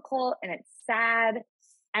difficult, and it's sad.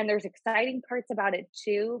 And there's exciting parts about it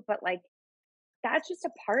too. But like, that's just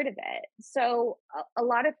a part of it. So a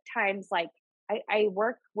lot of times, like I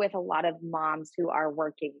work with a lot of moms who are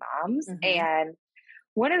working moms. Mm-hmm. And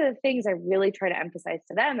one of the things I really try to emphasize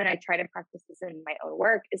to them, and I try to practice this in my own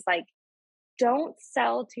work, is like, don't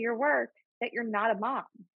sell to your work that you're not a mom,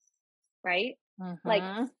 right? Like,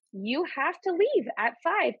 Mm-hmm. you have to leave at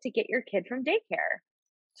 5 to get your kid from daycare.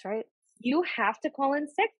 That's right. You have to call in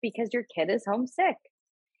sick because your kid is homesick.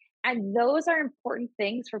 And those are important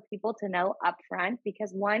things for people to know upfront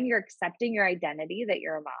because one, you're accepting your identity that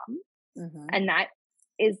you're a mom, Mm-hmm. and that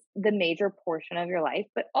is the major portion of your life,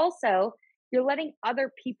 but also you're letting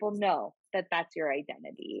other people know that that's your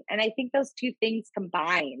identity. And I think those two things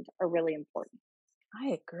combined are really important.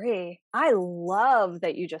 I agree. I love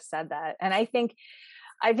that you just said that. And I think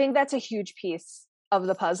that's a huge piece of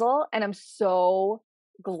the puzzle. And I'm so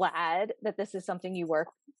glad that this is something you work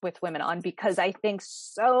with women on, because I think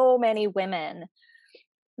so many women,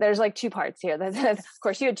 there's like two parts here. Of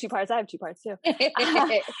course, you had two parts. I have two parts too.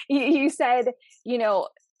 You said,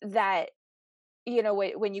 that,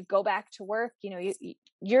 when you go back to work, you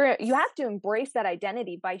have to embrace that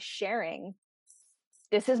identity by sharing,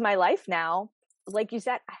 this is my life now. Like you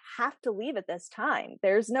said, I have to leave at this time.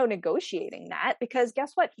 There's no negotiating that, because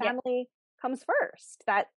guess what? Yeah. Family comes first.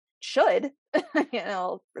 That should,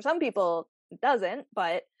 for some people it doesn't,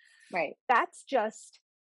 but Right. that's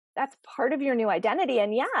part of your new identity.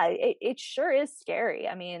 And yeah, it sure is scary.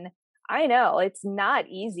 I mean, I know it's not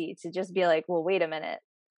easy to just be like, well, wait a minute.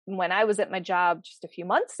 When I was at my job just a few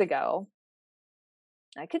months ago,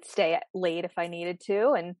 I could stay late if I needed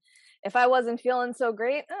to. And if I wasn't feeling so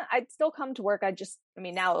great, I'd still come to work.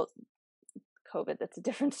 Now COVID, that's a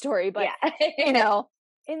different story, but Yeah.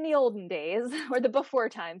 In the olden days, or the before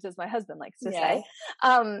times, as my husband likes to Yeah.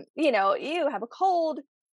 say, you have a cold,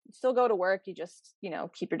 you still go to work, you just,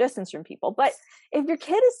 keep your distance from people. But if your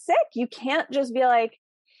kid is sick, you can't just be like,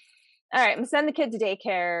 all right, I'm gonna send the kid to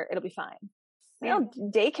daycare, it'll be fine. Yeah.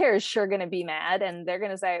 Daycare is sure going to be mad, and they're going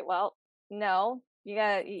to say, well, no,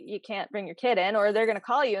 you can't bring your kid in, or they're going to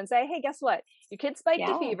call you and say, hey, guess what? Your kid spiked a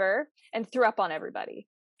Yeah. fever and threw up on everybody.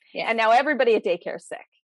 Yeah. And now everybody at daycare is sick.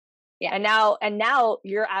 Yeah. And now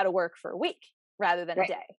you're out of work for a week rather than a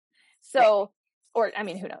day. So, or who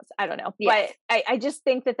knows? I don't know. Yeah. But I just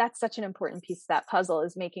think that that's such an important piece of that puzzle,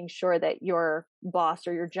 is making sure that your boss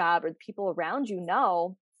or your job or the people around you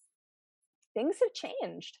know things have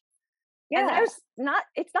changed. Yeah. And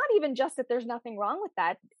it's not even just that there's nothing wrong with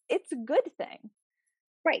that. It's a good thing.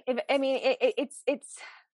 Right. It's,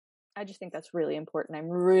 I just think that's really important. I'm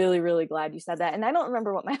really, really glad you said that. And I don't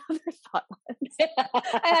remember what my other thought was.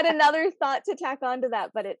 I had another thought to tack onto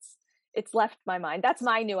that, but it's left my mind. That's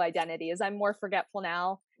my new identity, is I'm more forgetful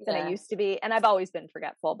now than I used to be. And I've always been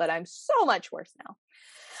forgetful, but I'm so much worse now.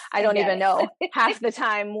 I don't even know half the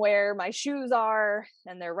time where my shoes are,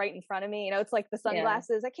 and they're right in front of me. It's like the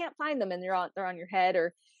sunglasses. I can't find them, and they're on your head,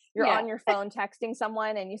 or you're on your phone texting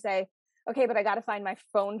someone and you say, okay, but I got to find my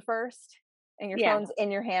phone first. And your phone's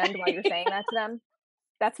in your hand while you're saying that to them.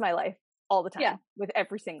 That's my life all the time with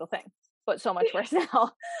every single thing, but so much worse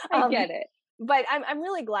now. I get it. But I'm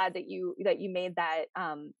really glad that you made that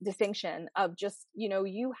distinction of just,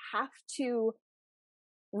 you have to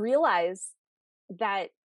realize that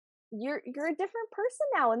you're a different person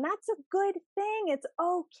now, and that's a good thing. It's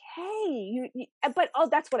okay. But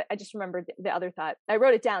that's what I just remembered. The other thought, I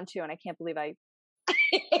wrote it down too, and I can't believe I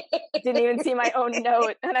didn't even see my own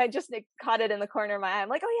note, and I just caught it in the corner of my eye. I'm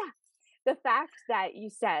like, oh yeah, the fact that you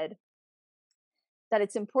said that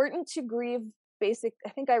it's important to grieve I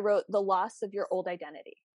think I wrote the loss of your old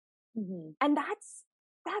identity. Mm-hmm. And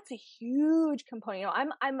that's a huge component.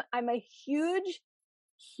 I'm a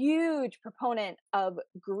huge proponent of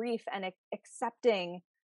grief, and accepting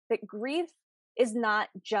that grief is not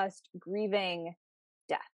just grieving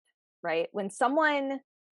death, right? When someone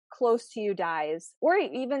close to you dies, or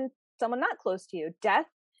even someone not close to you, death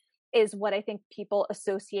is what I think people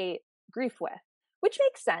associate grief with, which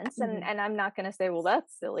makes sense. Mm-hmm. And I'm not going to say, well,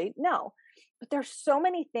 that's silly. No, but there's so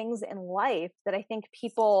many things in life that I think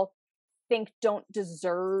people think don't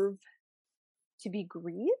deserve to be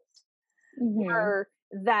grieved, mm-hmm. or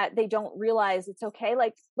that they don't realize it's okay.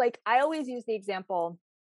 Like I always use the example,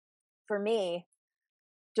 for me,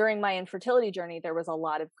 during my infertility journey, there was a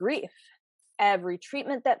lot of grief. Every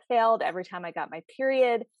treatment that failed, every time I got my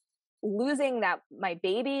period, losing my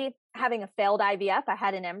baby, having a failed IVF. I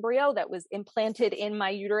had an embryo that was implanted in my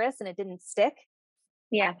uterus and it didn't stick.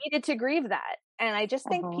 I needed to grieve that. And I just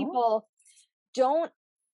think people don't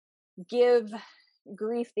give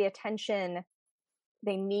grief the attention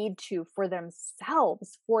they need to for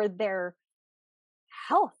themselves, for their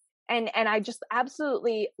health And I just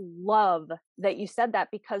absolutely love that you said that,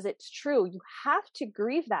 because it's true. You have to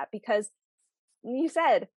grieve that, because you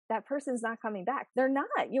said that person's not coming back. They're not.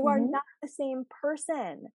 You are Mm-hmm. not the same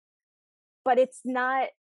person. But it's not,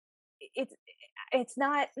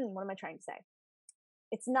 what am I trying to say?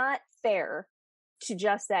 It's not fair to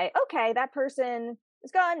just say, okay, that person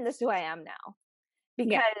is gone, this is who I am now.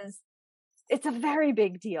 Yeah. Because it's a very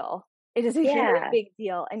big deal. It is a very Yeah. big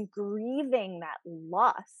deal. And grieving that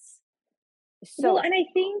loss is Well, so and I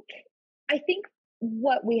think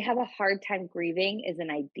what we have a hard time grieving is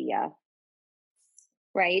an idea,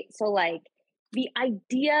 right? So like the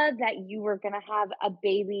idea that you were going to have a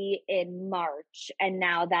baby in March and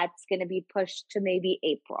now that's going to be pushed to maybe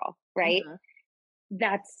April, right? Mhm.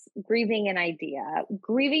 That's grieving an idea.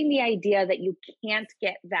 Grieving the idea that you can't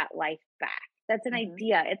get that life back. That's an Mhm.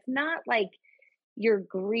 idea. It's not like you're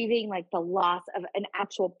grieving like the loss of an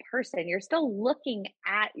actual person. You're still looking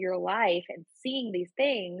at your life and seeing these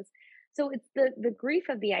things. So it's the grief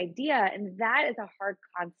of the idea, and that is a hard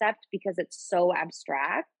concept because it's so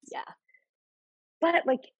abstract. Yeah. But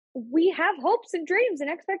like we have hopes and dreams and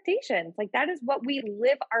expectations. Like that is what we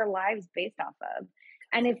live our lives based off of.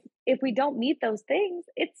 And if we don't meet those things,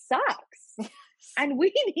 it sucks. And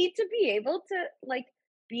we need to be able to like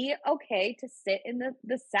be okay to sit in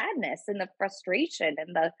the sadness and the frustration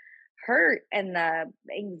and the hurt and the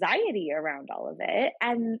anxiety around all of it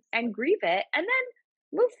and grieve it and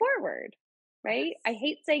then move forward, right? I Yes.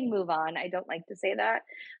 hate saying move on. I don't like to say that.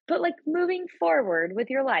 But like moving forward with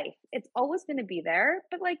your life, it's always going to be there,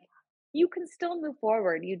 but like you can still move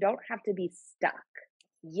forward. You don't have to be stuck.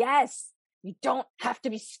 Yes. You don't have to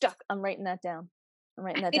be stuck. I'm writing that down. I'm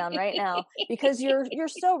writing that down right now, because you're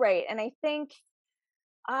so right. And I think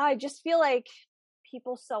I just feel like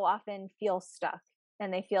people so often feel stuck,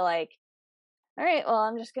 and they feel like, all right, well,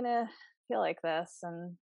 I'm just gonna feel like this,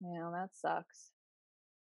 and that sucks.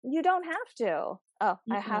 You don't have to. Oh,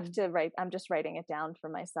 I have Mm-mm. to write. I'm just writing it down for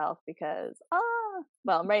myself, because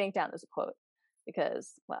well, I'm writing it down as a quote,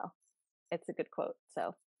 because, well, it's a good quote.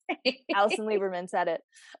 So Allison Lieberman said it.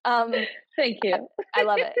 Um, Thank you. I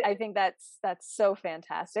love it. I think that's so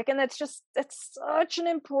fantastic, and that's such an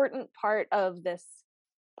important part of this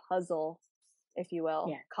puzzle, if you will,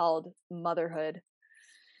 Yeah. called motherhood.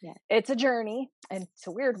 Yeah. It's a journey, and it's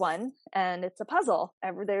a weird one, and it's a puzzle.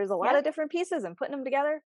 There's a lot Yep. of different pieces, and putting them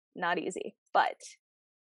together, not easy. But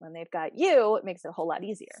when they've got you, it makes it a whole lot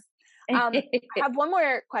easier. I have one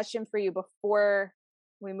more question for you before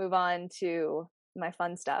we move on to my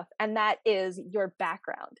fun stuff, and that is your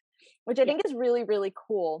background, which I Yeah. think is really, really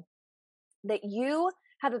cool, that you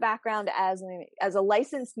have a background as a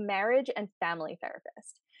licensed marriage and family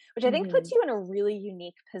therapist, which I think puts Mhm. you in a really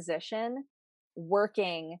unique position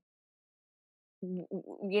working,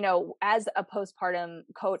 as a postpartum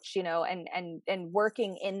coach, and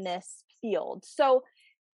working in this field. So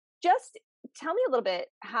just tell me a little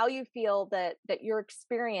bit how you feel that your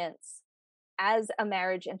experience as a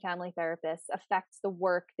marriage and family therapist affects the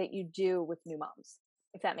work that you do with new moms,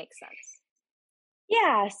 if that makes sense.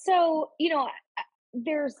 Yeah, so,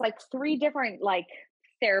 there's like 3 different like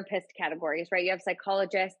therapist categories, right? You have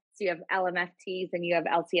psychologists, you have LMFTs, and you have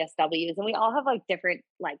LCSWs, and we all have like different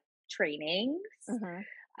like trainings.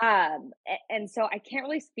 Mm-hmm. And so I can't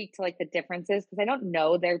really speak to like the differences because I don't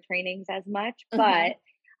know their trainings as much, Mm-hmm. but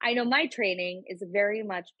I know my training is very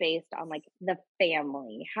much based on like the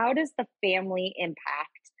family. How does the family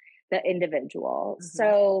impact the individual? Mm-hmm.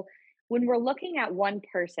 So when we're looking at one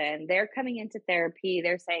person, they're coming into therapy,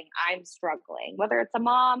 they're saying, I'm struggling, whether it's a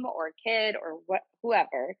mom or a kid or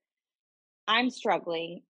whoever, I'm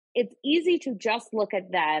struggling. It's easy to just look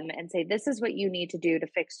at them and say, this is what you need to do to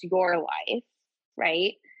fix your life,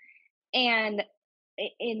 right? And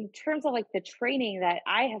in terms of like the training that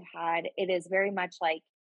I have had, it is very much like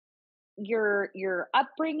your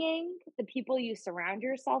upbringing, the people you surround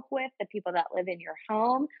yourself with, the people that live in your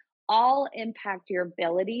home, all impact your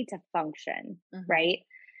ability to function, Mm-hmm. right?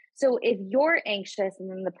 So if you're anxious and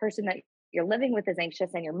then the person that you're living with is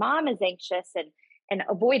anxious and your mom is anxious and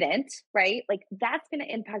avoidant, right? Like that's going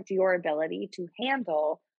to impact your ability to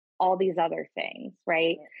handle all these other things,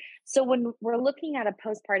 right? So when we're looking at a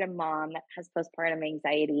postpartum mom that has postpartum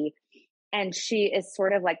anxiety and she is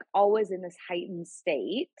sort of like always in this heightened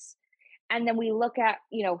state, and then we look at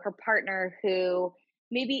her partner who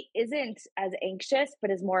maybe isn't as anxious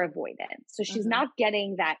but is more avoidant, so she's Mm-hmm. not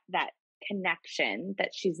getting that connection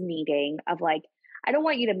that she's needing of like, I don't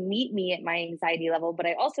want you to meet me at my anxiety level, but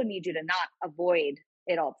I also need you to not avoid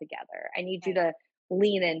it altogether. I need you Right. to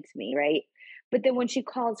lean into me, right? But then when she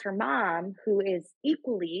calls her mom who is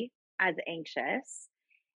equally as anxious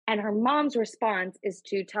And her mom's response is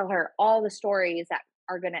to tell her all the stories that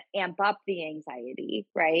are going to amp up the anxiety,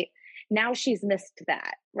 right? Now she's missed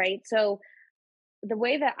that, right? So the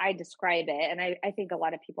way that I describe it, and I think a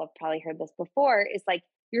lot of people have probably heard this before, is like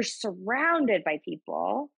you're surrounded by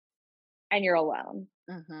people and you're alone.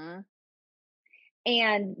 Mm-hmm.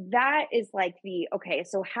 And that is like okay,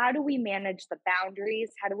 so how do we manage the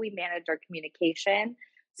boundaries? How do we manage our communication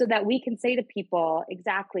so that we can say to people,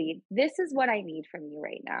 exactly, this is what I need from you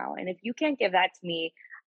right now. And if you can't give that to me,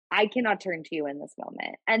 I cannot turn to you in this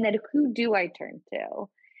moment. And then who do I turn to?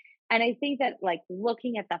 And I think that like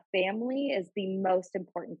looking at the family is the most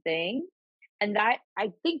important thing. And that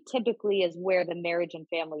I think typically is where the marriage and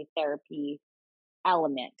family therapy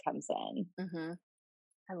element comes in. Mm-hmm.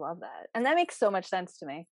 I love that. And that makes so much sense to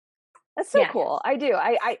me. That's so Yeah. cool. I do.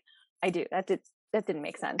 I do. That didn't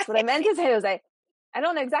make sense. What I meant to say was I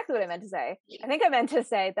don't know exactly what I meant to say. I think I meant to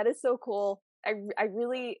say that is so cool. I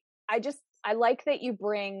really I like that you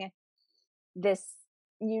bring this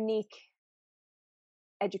unique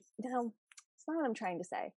no, it's not what I'm trying to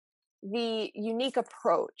say. The unique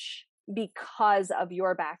approach because of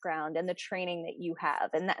your background and the training that you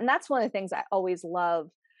have. And that's one of the things I always love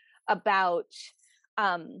about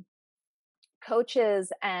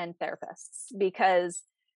coaches and therapists, because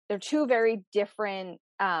they're two very different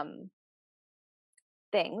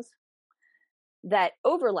things that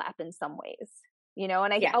overlap in some ways,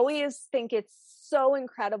 and I always think it's so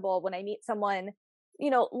incredible when I meet someone,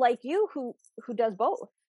 like you who does both,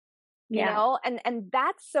 and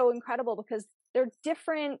that's so incredible because they're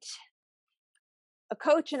different. A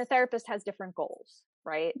coach and a therapist has different goals,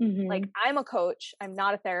 right? Mm-hmm. Like I'm a coach, I'm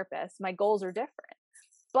not a therapist. My goals are different,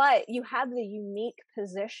 but you have the unique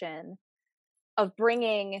position of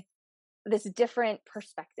bringing this different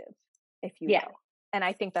perspective, if you will. And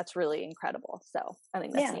I think that's really incredible. So I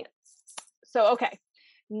think that's neat. So, okay,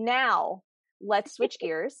 now let's switch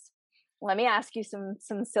gears. Let me ask you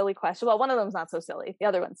some silly questions. Well, one of them's not so silly. The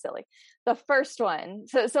other one's silly. The first one.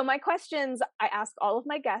 So my questions, I ask all of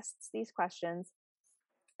my guests these questions,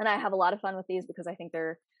 and I have a lot of fun with these because I think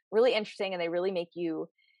they're really interesting and they really make you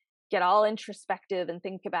get all introspective and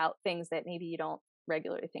think about things that maybe you don't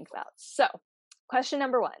regularly think about. So, question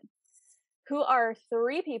number 1. Who are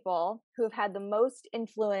 3 people who have had the most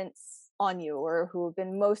influence on you or who have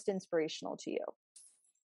been most inspirational to you?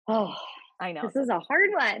 Oh, I know. This is a hard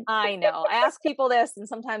one. I know. I ask people this and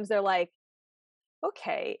sometimes they're like,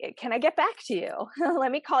 okay, can I get back to you?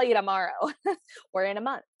 Let me call you tomorrow or in a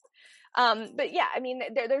month. But yeah, I mean,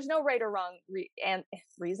 there's no right or wrong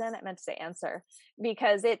reason. I meant to say answer,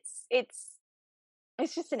 because it's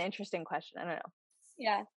just an interesting question. I don't know.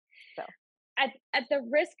 Yeah. So at the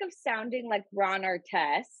risk of sounding like Ron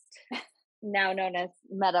Artest, now known as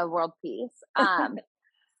Meta World Peace,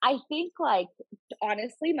 I think like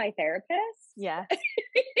honestly, my therapist. Yeah.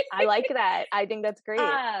 I like that. I think that's great.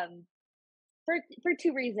 For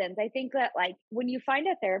 2 reasons. I think that like when you find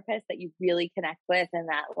a therapist that you really connect with and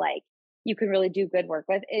that like you can really do good work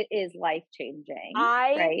with, it is life changing.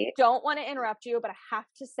 I don't want to interrupt you, but I have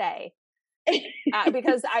to say,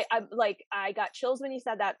 because I got chills when you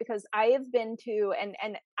said that, because I have been to,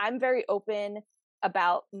 and I'm very open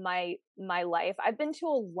about my life. I've been to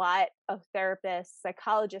a lot of therapists,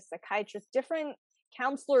 psychologists, psychiatrists, different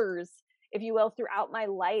counselors, if you will, throughout my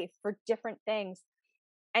life for different things.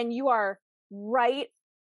 And you are right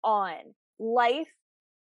on. Life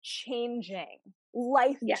changing.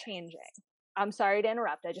 I'm sorry to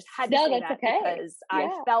interrupt. I just had to say that because I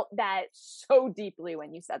felt that so deeply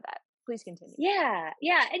when you said that. Please continue. Yeah.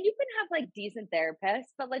 And you can have like decent therapists,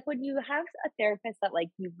 but like when you have a therapist that like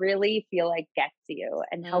you really feel like gets you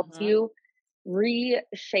and helps you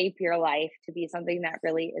reshape your life to be something that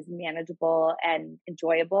really is manageable and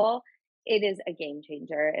enjoyable, it is a game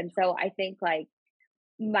changer. And so I think like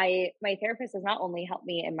my therapist has not only helped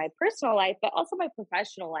me in my personal life, but also my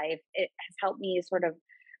professional life. It has helped me sort of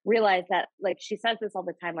realize that, like she says this all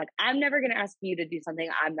the time, like, I'm never going to ask you to do something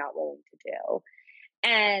I'm not willing to do.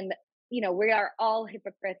 And, we are all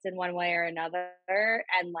hypocrites in one way or another.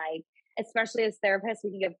 And like, especially as therapists,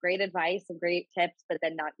 we can give great advice and great tips, but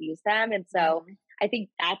then not use them. And so I think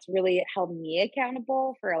that's really held me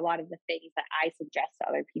accountable for a lot of the things that I suggest to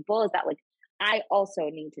other people, is that like, I also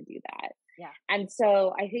need to do that. Yeah. And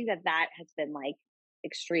so I think that has been like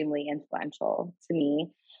extremely influential to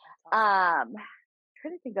me. Trying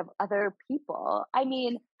to think of other people. I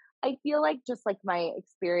mean, I feel like just like my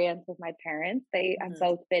experience with my parents, they have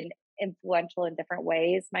both been influential in different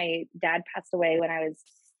ways. My dad passed away when I was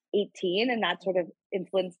 18, and that sort of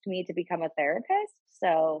influenced me to become a therapist.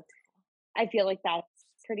 So I feel like that's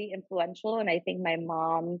pretty influential. And I think my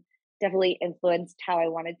mom definitely influenced how I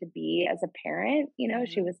wanted to be as a parent.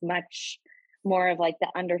 She was much more of like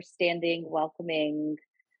the understanding, welcoming,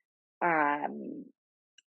 um,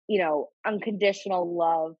 unconditional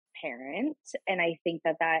love parent. And I think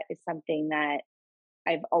that that is something that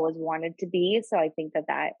I've always wanted to be. So I think that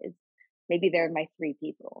that is maybe they're my three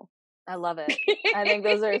people. I love it. I think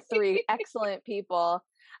those are three excellent people.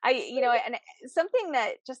 And something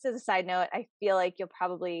that, just as a side note, I feel like you'll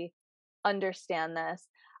probably understand this.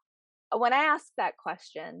 When I ask that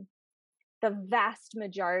question, the vast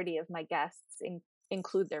majority of my guests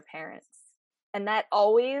include their parents. And that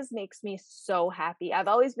always makes me so happy. I've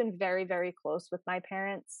always been very, very close with my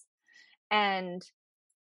parents. And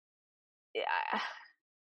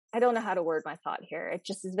I don't know how to word my thought here. It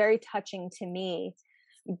just is very touching to me,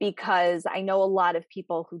 because I know a lot of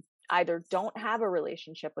people who either don't have a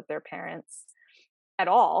relationship with their parents at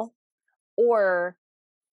all, or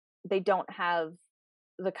they don't have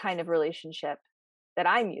the kind of relationship that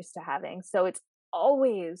I'm used to having. So it's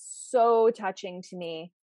always so touching to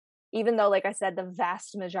me, even though, like I said, the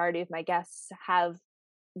vast majority of my guests have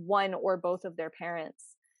one or both of their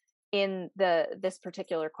parents in this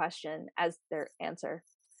particular question as their answer.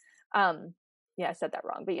 Yeah, I said that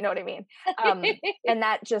wrong, but you know what I mean. And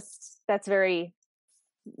that's very,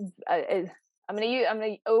 I'm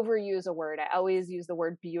going to overuse a word. I always use the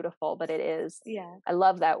word beautiful, but it is, Yeah. I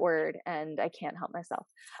love that word and I can't help myself.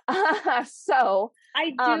 So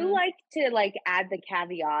I do like to add the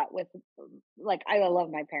caveat with I love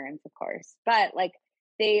my parents, of course, but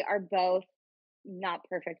they are both not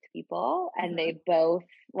perfect people, and they both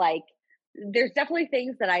there's definitely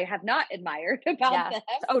things that I have not admired about them.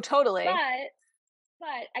 Oh, totally.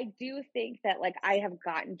 But I do think that I have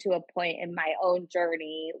gotten to a point in my own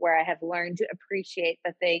journey where I have learned to appreciate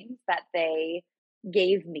the things that they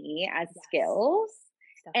gave me as skills.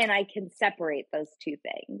 Definitely. And I can separate those two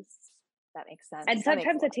things. That makes sense. And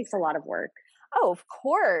sometimes it takes a lot of work. Oh, of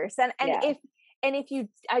course. And if you,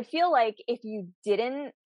 I feel like if you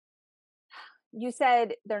didn't, you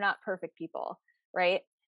said they're not perfect people, right?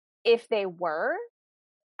 If they were,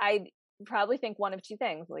 I'd probably think one of two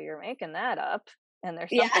things. Well, you're making that up, and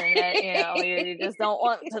there's something that, you just don't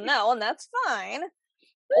want to know, and that's fine.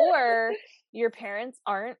 Or your parents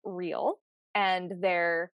aren't real, and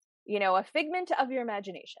they're, a figment of your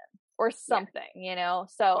imagination or something,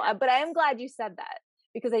 So, but I am glad you said that,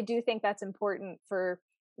 because I do think that's important for,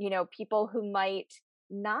 people who might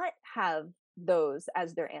not have those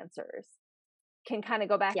as their answers, can kind of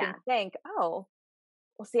go back and think, oh,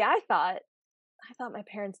 well, see, I thought my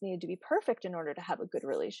parents needed to be perfect in order to have a good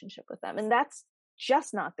relationship with them. And that's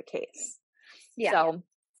just not the case. Yeah. So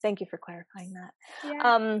thank you for clarifying that.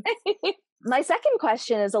 Yeah. My second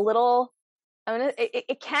question is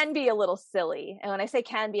it can be a little silly. And when I say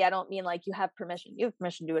can be, I don't mean like you have permission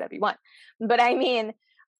to do whatever you want. But I mean,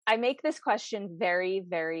 I make this question very,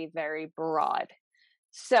 very, very broad.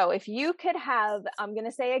 So if you could have, I'm going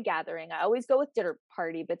to say a gathering. I always go with dinner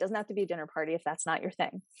party, but it doesn't have to be a dinner party if that's not your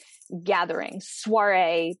thing. Gathering,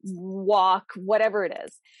 soiree, walk, whatever it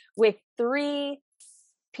is, with three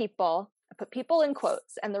people. I put people in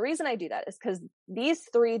quotes. And the reason I do that is because these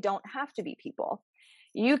three don't have to be people.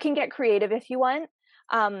 You can get creative if you want.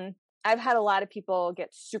 I've had a lot of people get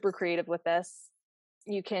super creative with this.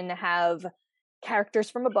 You can have characters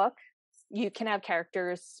from a book. You can have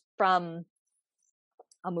characters from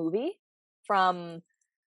a movie, from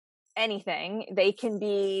anything. They can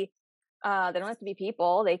be, they don't have to be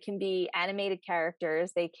people. They can be animated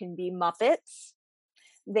characters. They can be Muppets.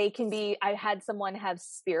 They can be, I had someone have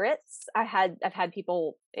spirits. I've had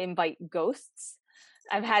people invite ghosts.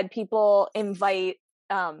 I've had people invite,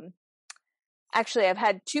 actually, I've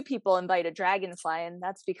had two people invite a dragonfly, and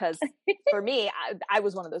that's because for me, I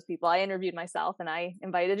was one of those people. I interviewed myself and I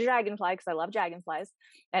invited a dragonfly because I love dragonflies,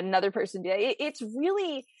 and another person did. It's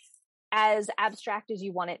really as abstract as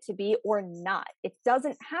you want it to be or not. It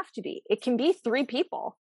doesn't have to be. It can be three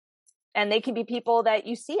people, and they can be people that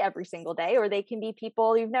you see every single day, or they can be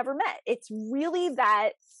people you've never met. It's really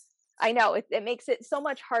that, I know it makes it so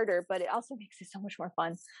much harder, but it also makes it so much more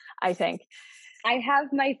fun, I think. I have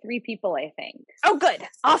my three people, I think. Oh, good.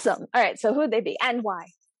 Awesome. All right. So who would they be and why?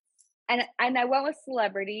 And I went with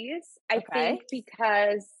celebrities. I think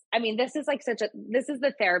because, this is this is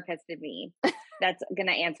the therapist in me that's going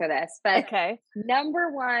to answer this. But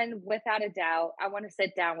number one, without a doubt, I want to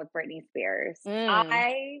sit down with Britney Spears.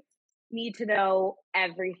 I need to know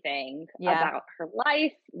everything about her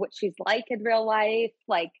life, what she's like in real life.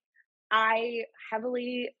 I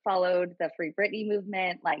heavily followed the Free Britney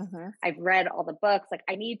movement. I've read all the books.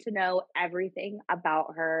 I need to know everything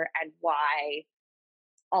about her and why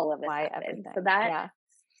all of this happened. So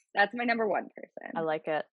That's my number one I person. like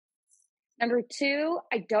it. Number two,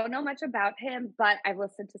 I don't know much about him, but I've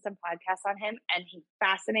listened to some podcasts on him and he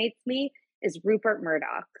fascinates me, is Rupert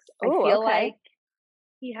Murdoch. I Oh, feel okay. like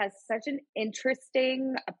he has such an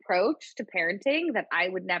interesting approach to parenting that I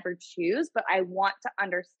would never choose, but I want to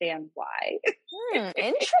understand why.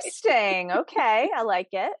 Interesting. Okay. I like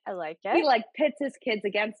it. I like He it. like pits his kids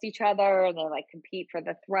against each other and they like compete for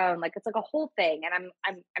the throne. Like it's like a whole thing and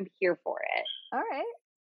I'm here for it. All right.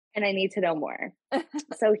 And I need to know more.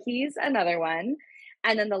 So he's another one.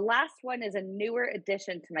 And then the last one is a newer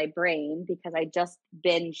addition to my brain because I just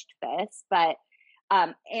binged this, but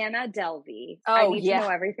Anna Delvey. I Oh, need to yeah. know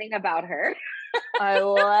everything about her. I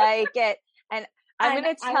like it. And I'm And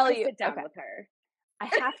going to I tell want to you, sit down okay, with her. I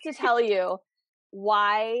have to tell you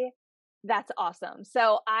why that's awesome.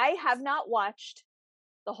 So I have not watched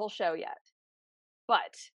the whole show yet,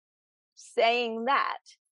 but saying that,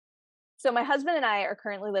 so my husband and I are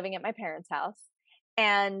currently living at my parents' house,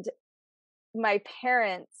 and my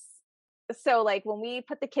parents, so like when we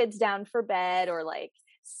put the kids down for bed or like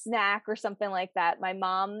snack or something like that, my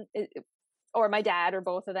mom or my dad or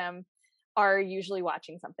both of them are usually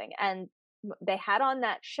watching something, and they had on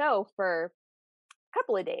that show for a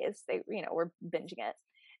couple of days. They, were binging it,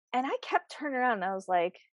 and I kept turning around and I was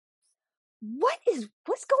like,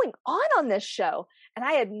 what's going on this show? And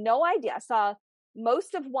I had no idea. I saw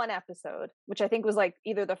most of one episode, which I think was like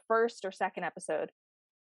either the first or second episode.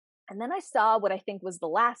 And then I saw what I think was the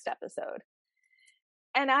last episode.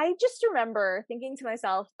 And I just remember thinking to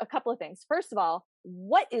myself a couple of things. First of all,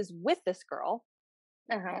 what is with this girl?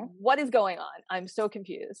 Uh-huh. What is going on? I'm so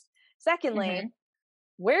confused. Secondly, Mm-hmm.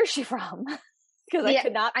 where is she from? Because I Yeah,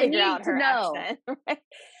 could not I figure need out to her know. accent. Right?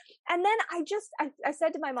 And then I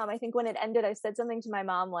said to my mom, I think when it ended, I said something to my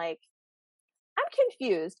mom like, I'm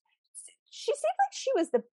confused. She seemed like she was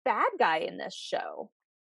the bad guy in this show.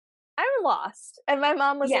 I'm lost. And my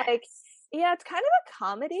mom was Yes. like, yeah, it's kind of a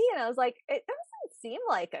comedy. And I was like, it doesn't seem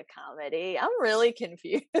like a comedy. I'm really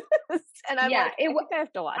confused. And I'm like, I think I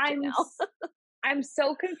have to watch it now. I'm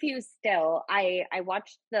so confused still. I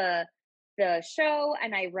watched the show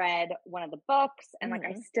and I read one of the books and like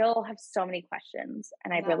I still have so many questions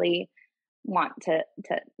and I really want to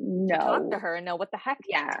know. To talk to her and know what the heck.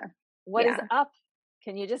 Yeah. What is up?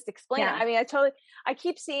 Can you just explain it? I mean, I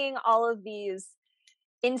keep seeing all of these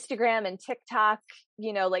Instagram and TikTok,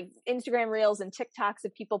 like Instagram reels and TikToks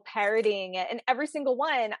of people parodying it. And every single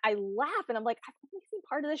one, I laugh and I'm like, I've only seen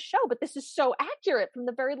part of this show, but this is so accurate from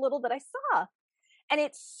the very little that I saw. And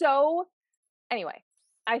it's so, anyway,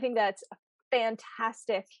 I think that's a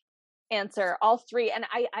fantastic answer, all three. And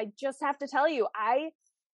I just have to tell you, I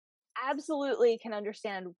absolutely can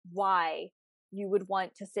understand why you would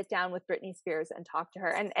want to sit down with Britney Spears and talk to her.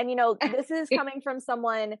 And this is coming from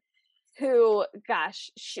someone who, gosh,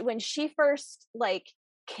 when she first like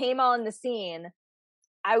came on the scene,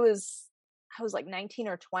 I was like 19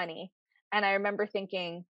 or 20. And I remember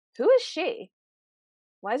thinking, who is she?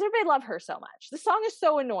 Why does everybody love her so much? The song is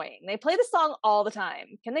so annoying. They play the song all the time.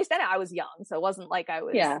 Can they stand it? I was young, so it wasn't like I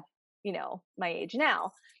was, my age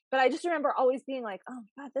now. But I just remember always being like, oh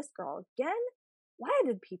my God, this girl again? Why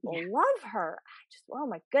did people love her? Oh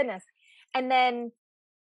my goodness. And then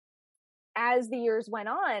as the years went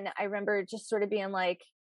on, I remember just sort of being like,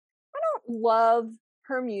 I don't love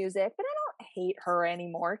her music, but I don't hate her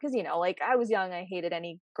anymore. Cause like I was young, I hated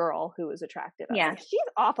any girl who was attractive. I was like, she's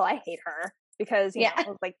awful. I hate her because, I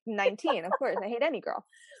was like 19. Of course, I hate any girl.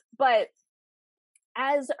 But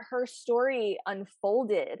as her story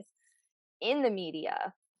unfolded in the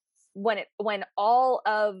media, when all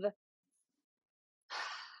of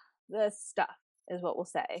the stuff is what we'll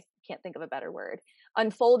say, can't think of a better word,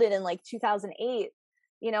 unfolded in like 2008,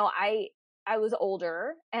 I was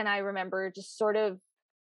older and I remember just sort of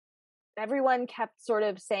everyone kept sort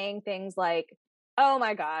of saying things like, oh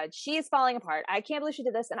my God, she's falling apart. I can't believe she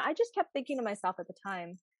did this. And I just kept thinking to myself at the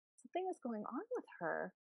time, something is going on with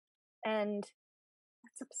her. And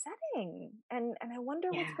that's upsetting. And I wonder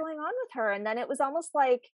what's going on with her. And then it was almost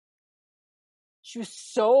like she was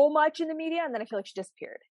so much in the media and then I feel like she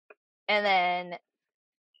disappeared. And then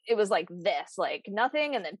it was like this, like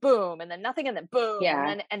nothing and then boom, and then nothing and then boom.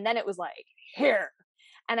 And then it was like here.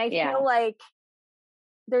 And I feel like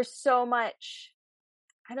there's so much,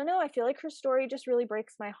 I don't know, I feel like her story just really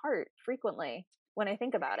breaks my heart frequently when I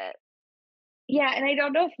think about it. Yeah, and I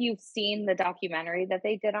don't know if you've seen the documentary that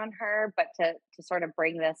they did on her, but to sort of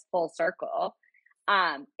bring this full circle,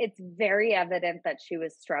 it's very evident that she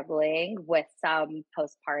was struggling with some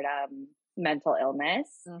postpartum mental illness,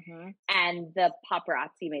 and the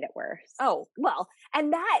paparazzi made it worse. Oh, well,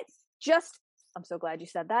 and that just, I'm so glad you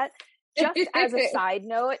said that. just as a side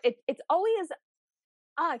note, it's always,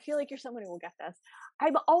 I feel like you're someone who will get this.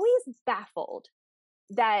 I'm always baffled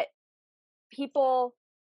that people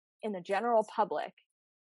in the general public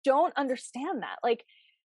don't understand that. Like,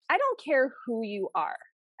 I don't care who you are.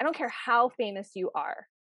 I don't care how famous you are.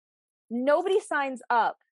 Nobody signs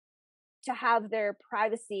up to have their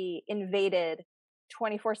privacy invaded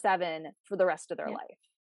 24/7 for the rest of their life.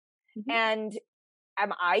 Mm-hmm. And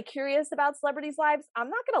am I curious about celebrities' lives? I'm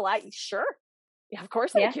not going to lie. Sure. Yeah, of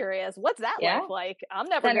course I'm curious. What's that life like? I'm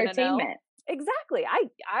never going to know. Exactly. I,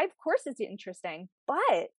 of course it's interesting,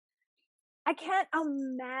 but I can't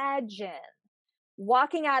imagine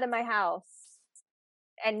walking out of my house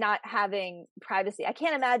and not having privacy. I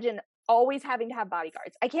can't imagine always having to have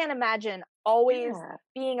bodyguards. I can't imagine always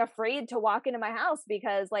being afraid to walk into my house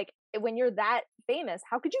because, like, when you're that famous,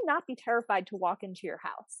 how could you not be terrified to walk into your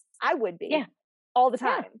house? I would be all the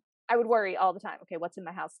time. I would worry all the time. Okay, what's in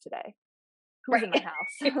my house today? Who's in my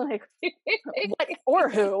house? Like, what or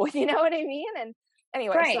who? You know what I mean? And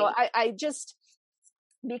anyway, so I just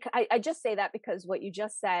say that because what you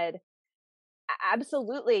just said,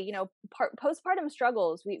 absolutely, you know, postpartum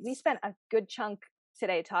struggles. We spent a good chunk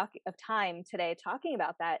talking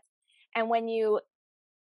about that. And when you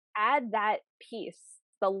add that piece,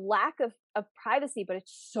 the lack of privacy, but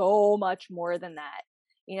it's so much more than that.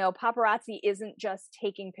 You know, paparazzi isn't just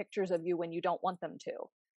taking pictures of you when you don't want them to.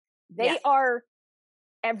 They are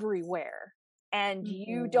everywhere, and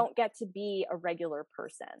you don't get to be a regular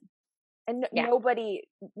person. And nobody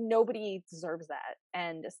deserves that.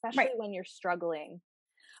 And especially when you're struggling.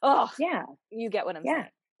 You get what I'm saying.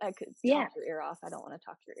 I could talk your ear off. I don't want to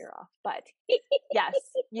talk your ear off, but yes,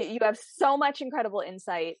 you have so much incredible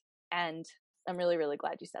insight, and I'm really, really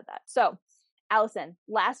glad you said that. So, Allison,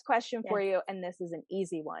 last question for you, and this is an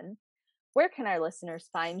easy one. Where can our listeners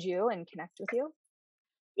find you and connect with you?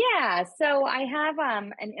 Yeah, so I have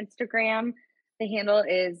an Instagram. The handle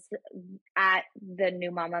is at the New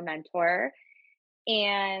Mama Mentor,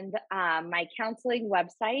 and my counseling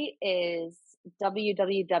website is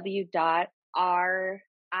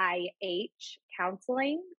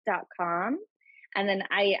www.rihcounseling.com. And then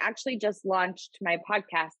I actually just launched my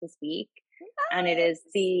podcast this week, and it is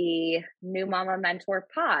the New Mama Mentor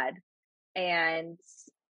Pod. And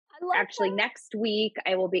actually next week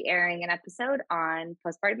I will be airing an episode on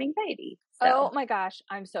postpartum anxiety. So. Oh my gosh,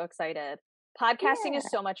 I'm so excited. Podcasting is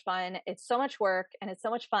so much fun. It's so much work, and it's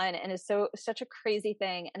so much fun, and it's such a crazy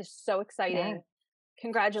thing, and it's so exciting.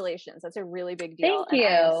 Congratulations. That's a really big deal. Thank you.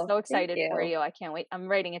 I'm so excited for you. I can't wait. I'm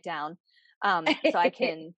writing it down so I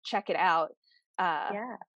can check it out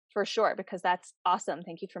for sure, because that's awesome.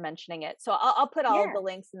 Thank you for mentioning it. So I'll put all of the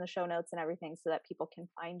links in the show notes and everything so that people can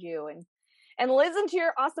find you and listen to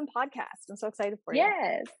your awesome podcast. I'm so excited for you.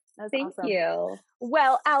 Yes. Thank you.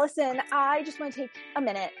 Well, Allison, I just want to take a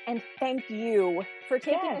minute and thank you for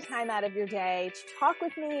taking the time out of your day to talk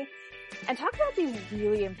with me and talk about these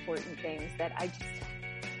really important things that I just,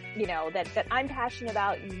 you know, that I'm passionate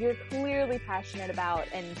about, you're clearly passionate about,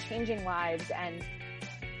 and changing lives. And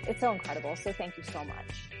it's so incredible. So thank you so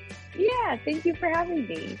much. Yeah. Thank you for having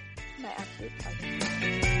me. My absolute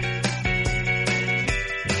pleasure.